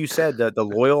 Just like you said, the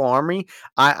loyal army.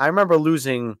 I remember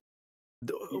losing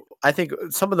You, I think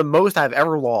some of the most I've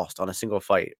ever lost on a single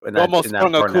fight you almost in that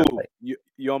sprung a part in that coup. fight.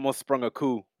 You almost sprung a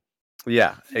coup.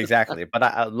 Yeah, exactly.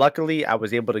 But luckily I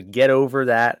was able to get over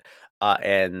that,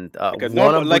 and Like a one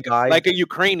normal, of the guys like a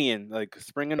Ukrainian, like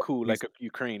springing a coup, like a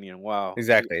Ukrainian. Wow.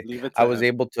 exactly. Leave it I to was him.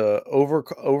 able to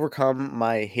overcome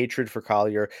my hatred for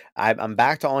Collier. I'm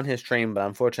back to on his train, but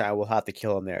unfortunately, I will have to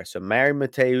kill him there. So, Mary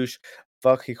Mateusz,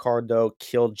 fuck Ricardo,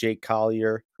 kill Jake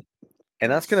Collier.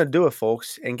 And that's Nice. gonna do it,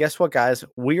 folks. And guess what, guys?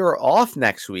 We are off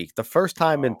next week. The first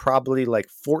time in Wow. probably like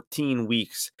 14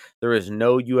 weeks. There is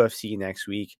no UFC next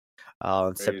week.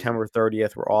 On Crazy. September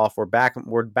 30th, we're off. We're back.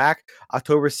 We're back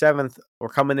October 7th. We're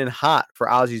coming in hot for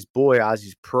Ozzy's boy,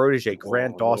 Ozzy's protege,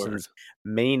 Grant Oh Lord. Dawson's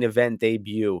main event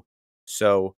debut.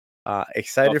 So Stuff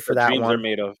excited for that that dreams are one.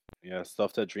 made of. Yeah,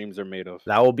 stuff that dreams are made of.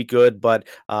 That will be good. But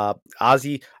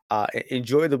Ozzy,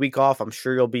 enjoy the week off. I'm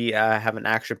sure you'll be have an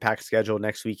action packed schedule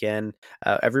next weekend.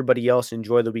 Everybody else,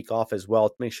 enjoy the week off as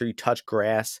well. Make sure you touch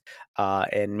grass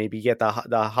and maybe get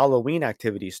the Halloween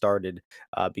activity started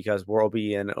because we'll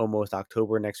be in almost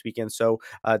October next weekend. So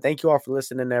thank you all for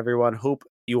listening, everyone. Hope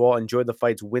you all enjoy the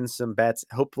fights, win some bets.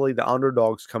 Hopefully, the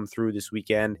underdogs come through this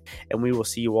weekend, and we will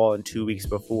see you all in 2 weeks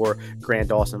before Grant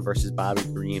Dawson versus Bobby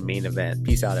Green main event.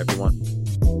 Peace out,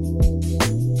 everyone.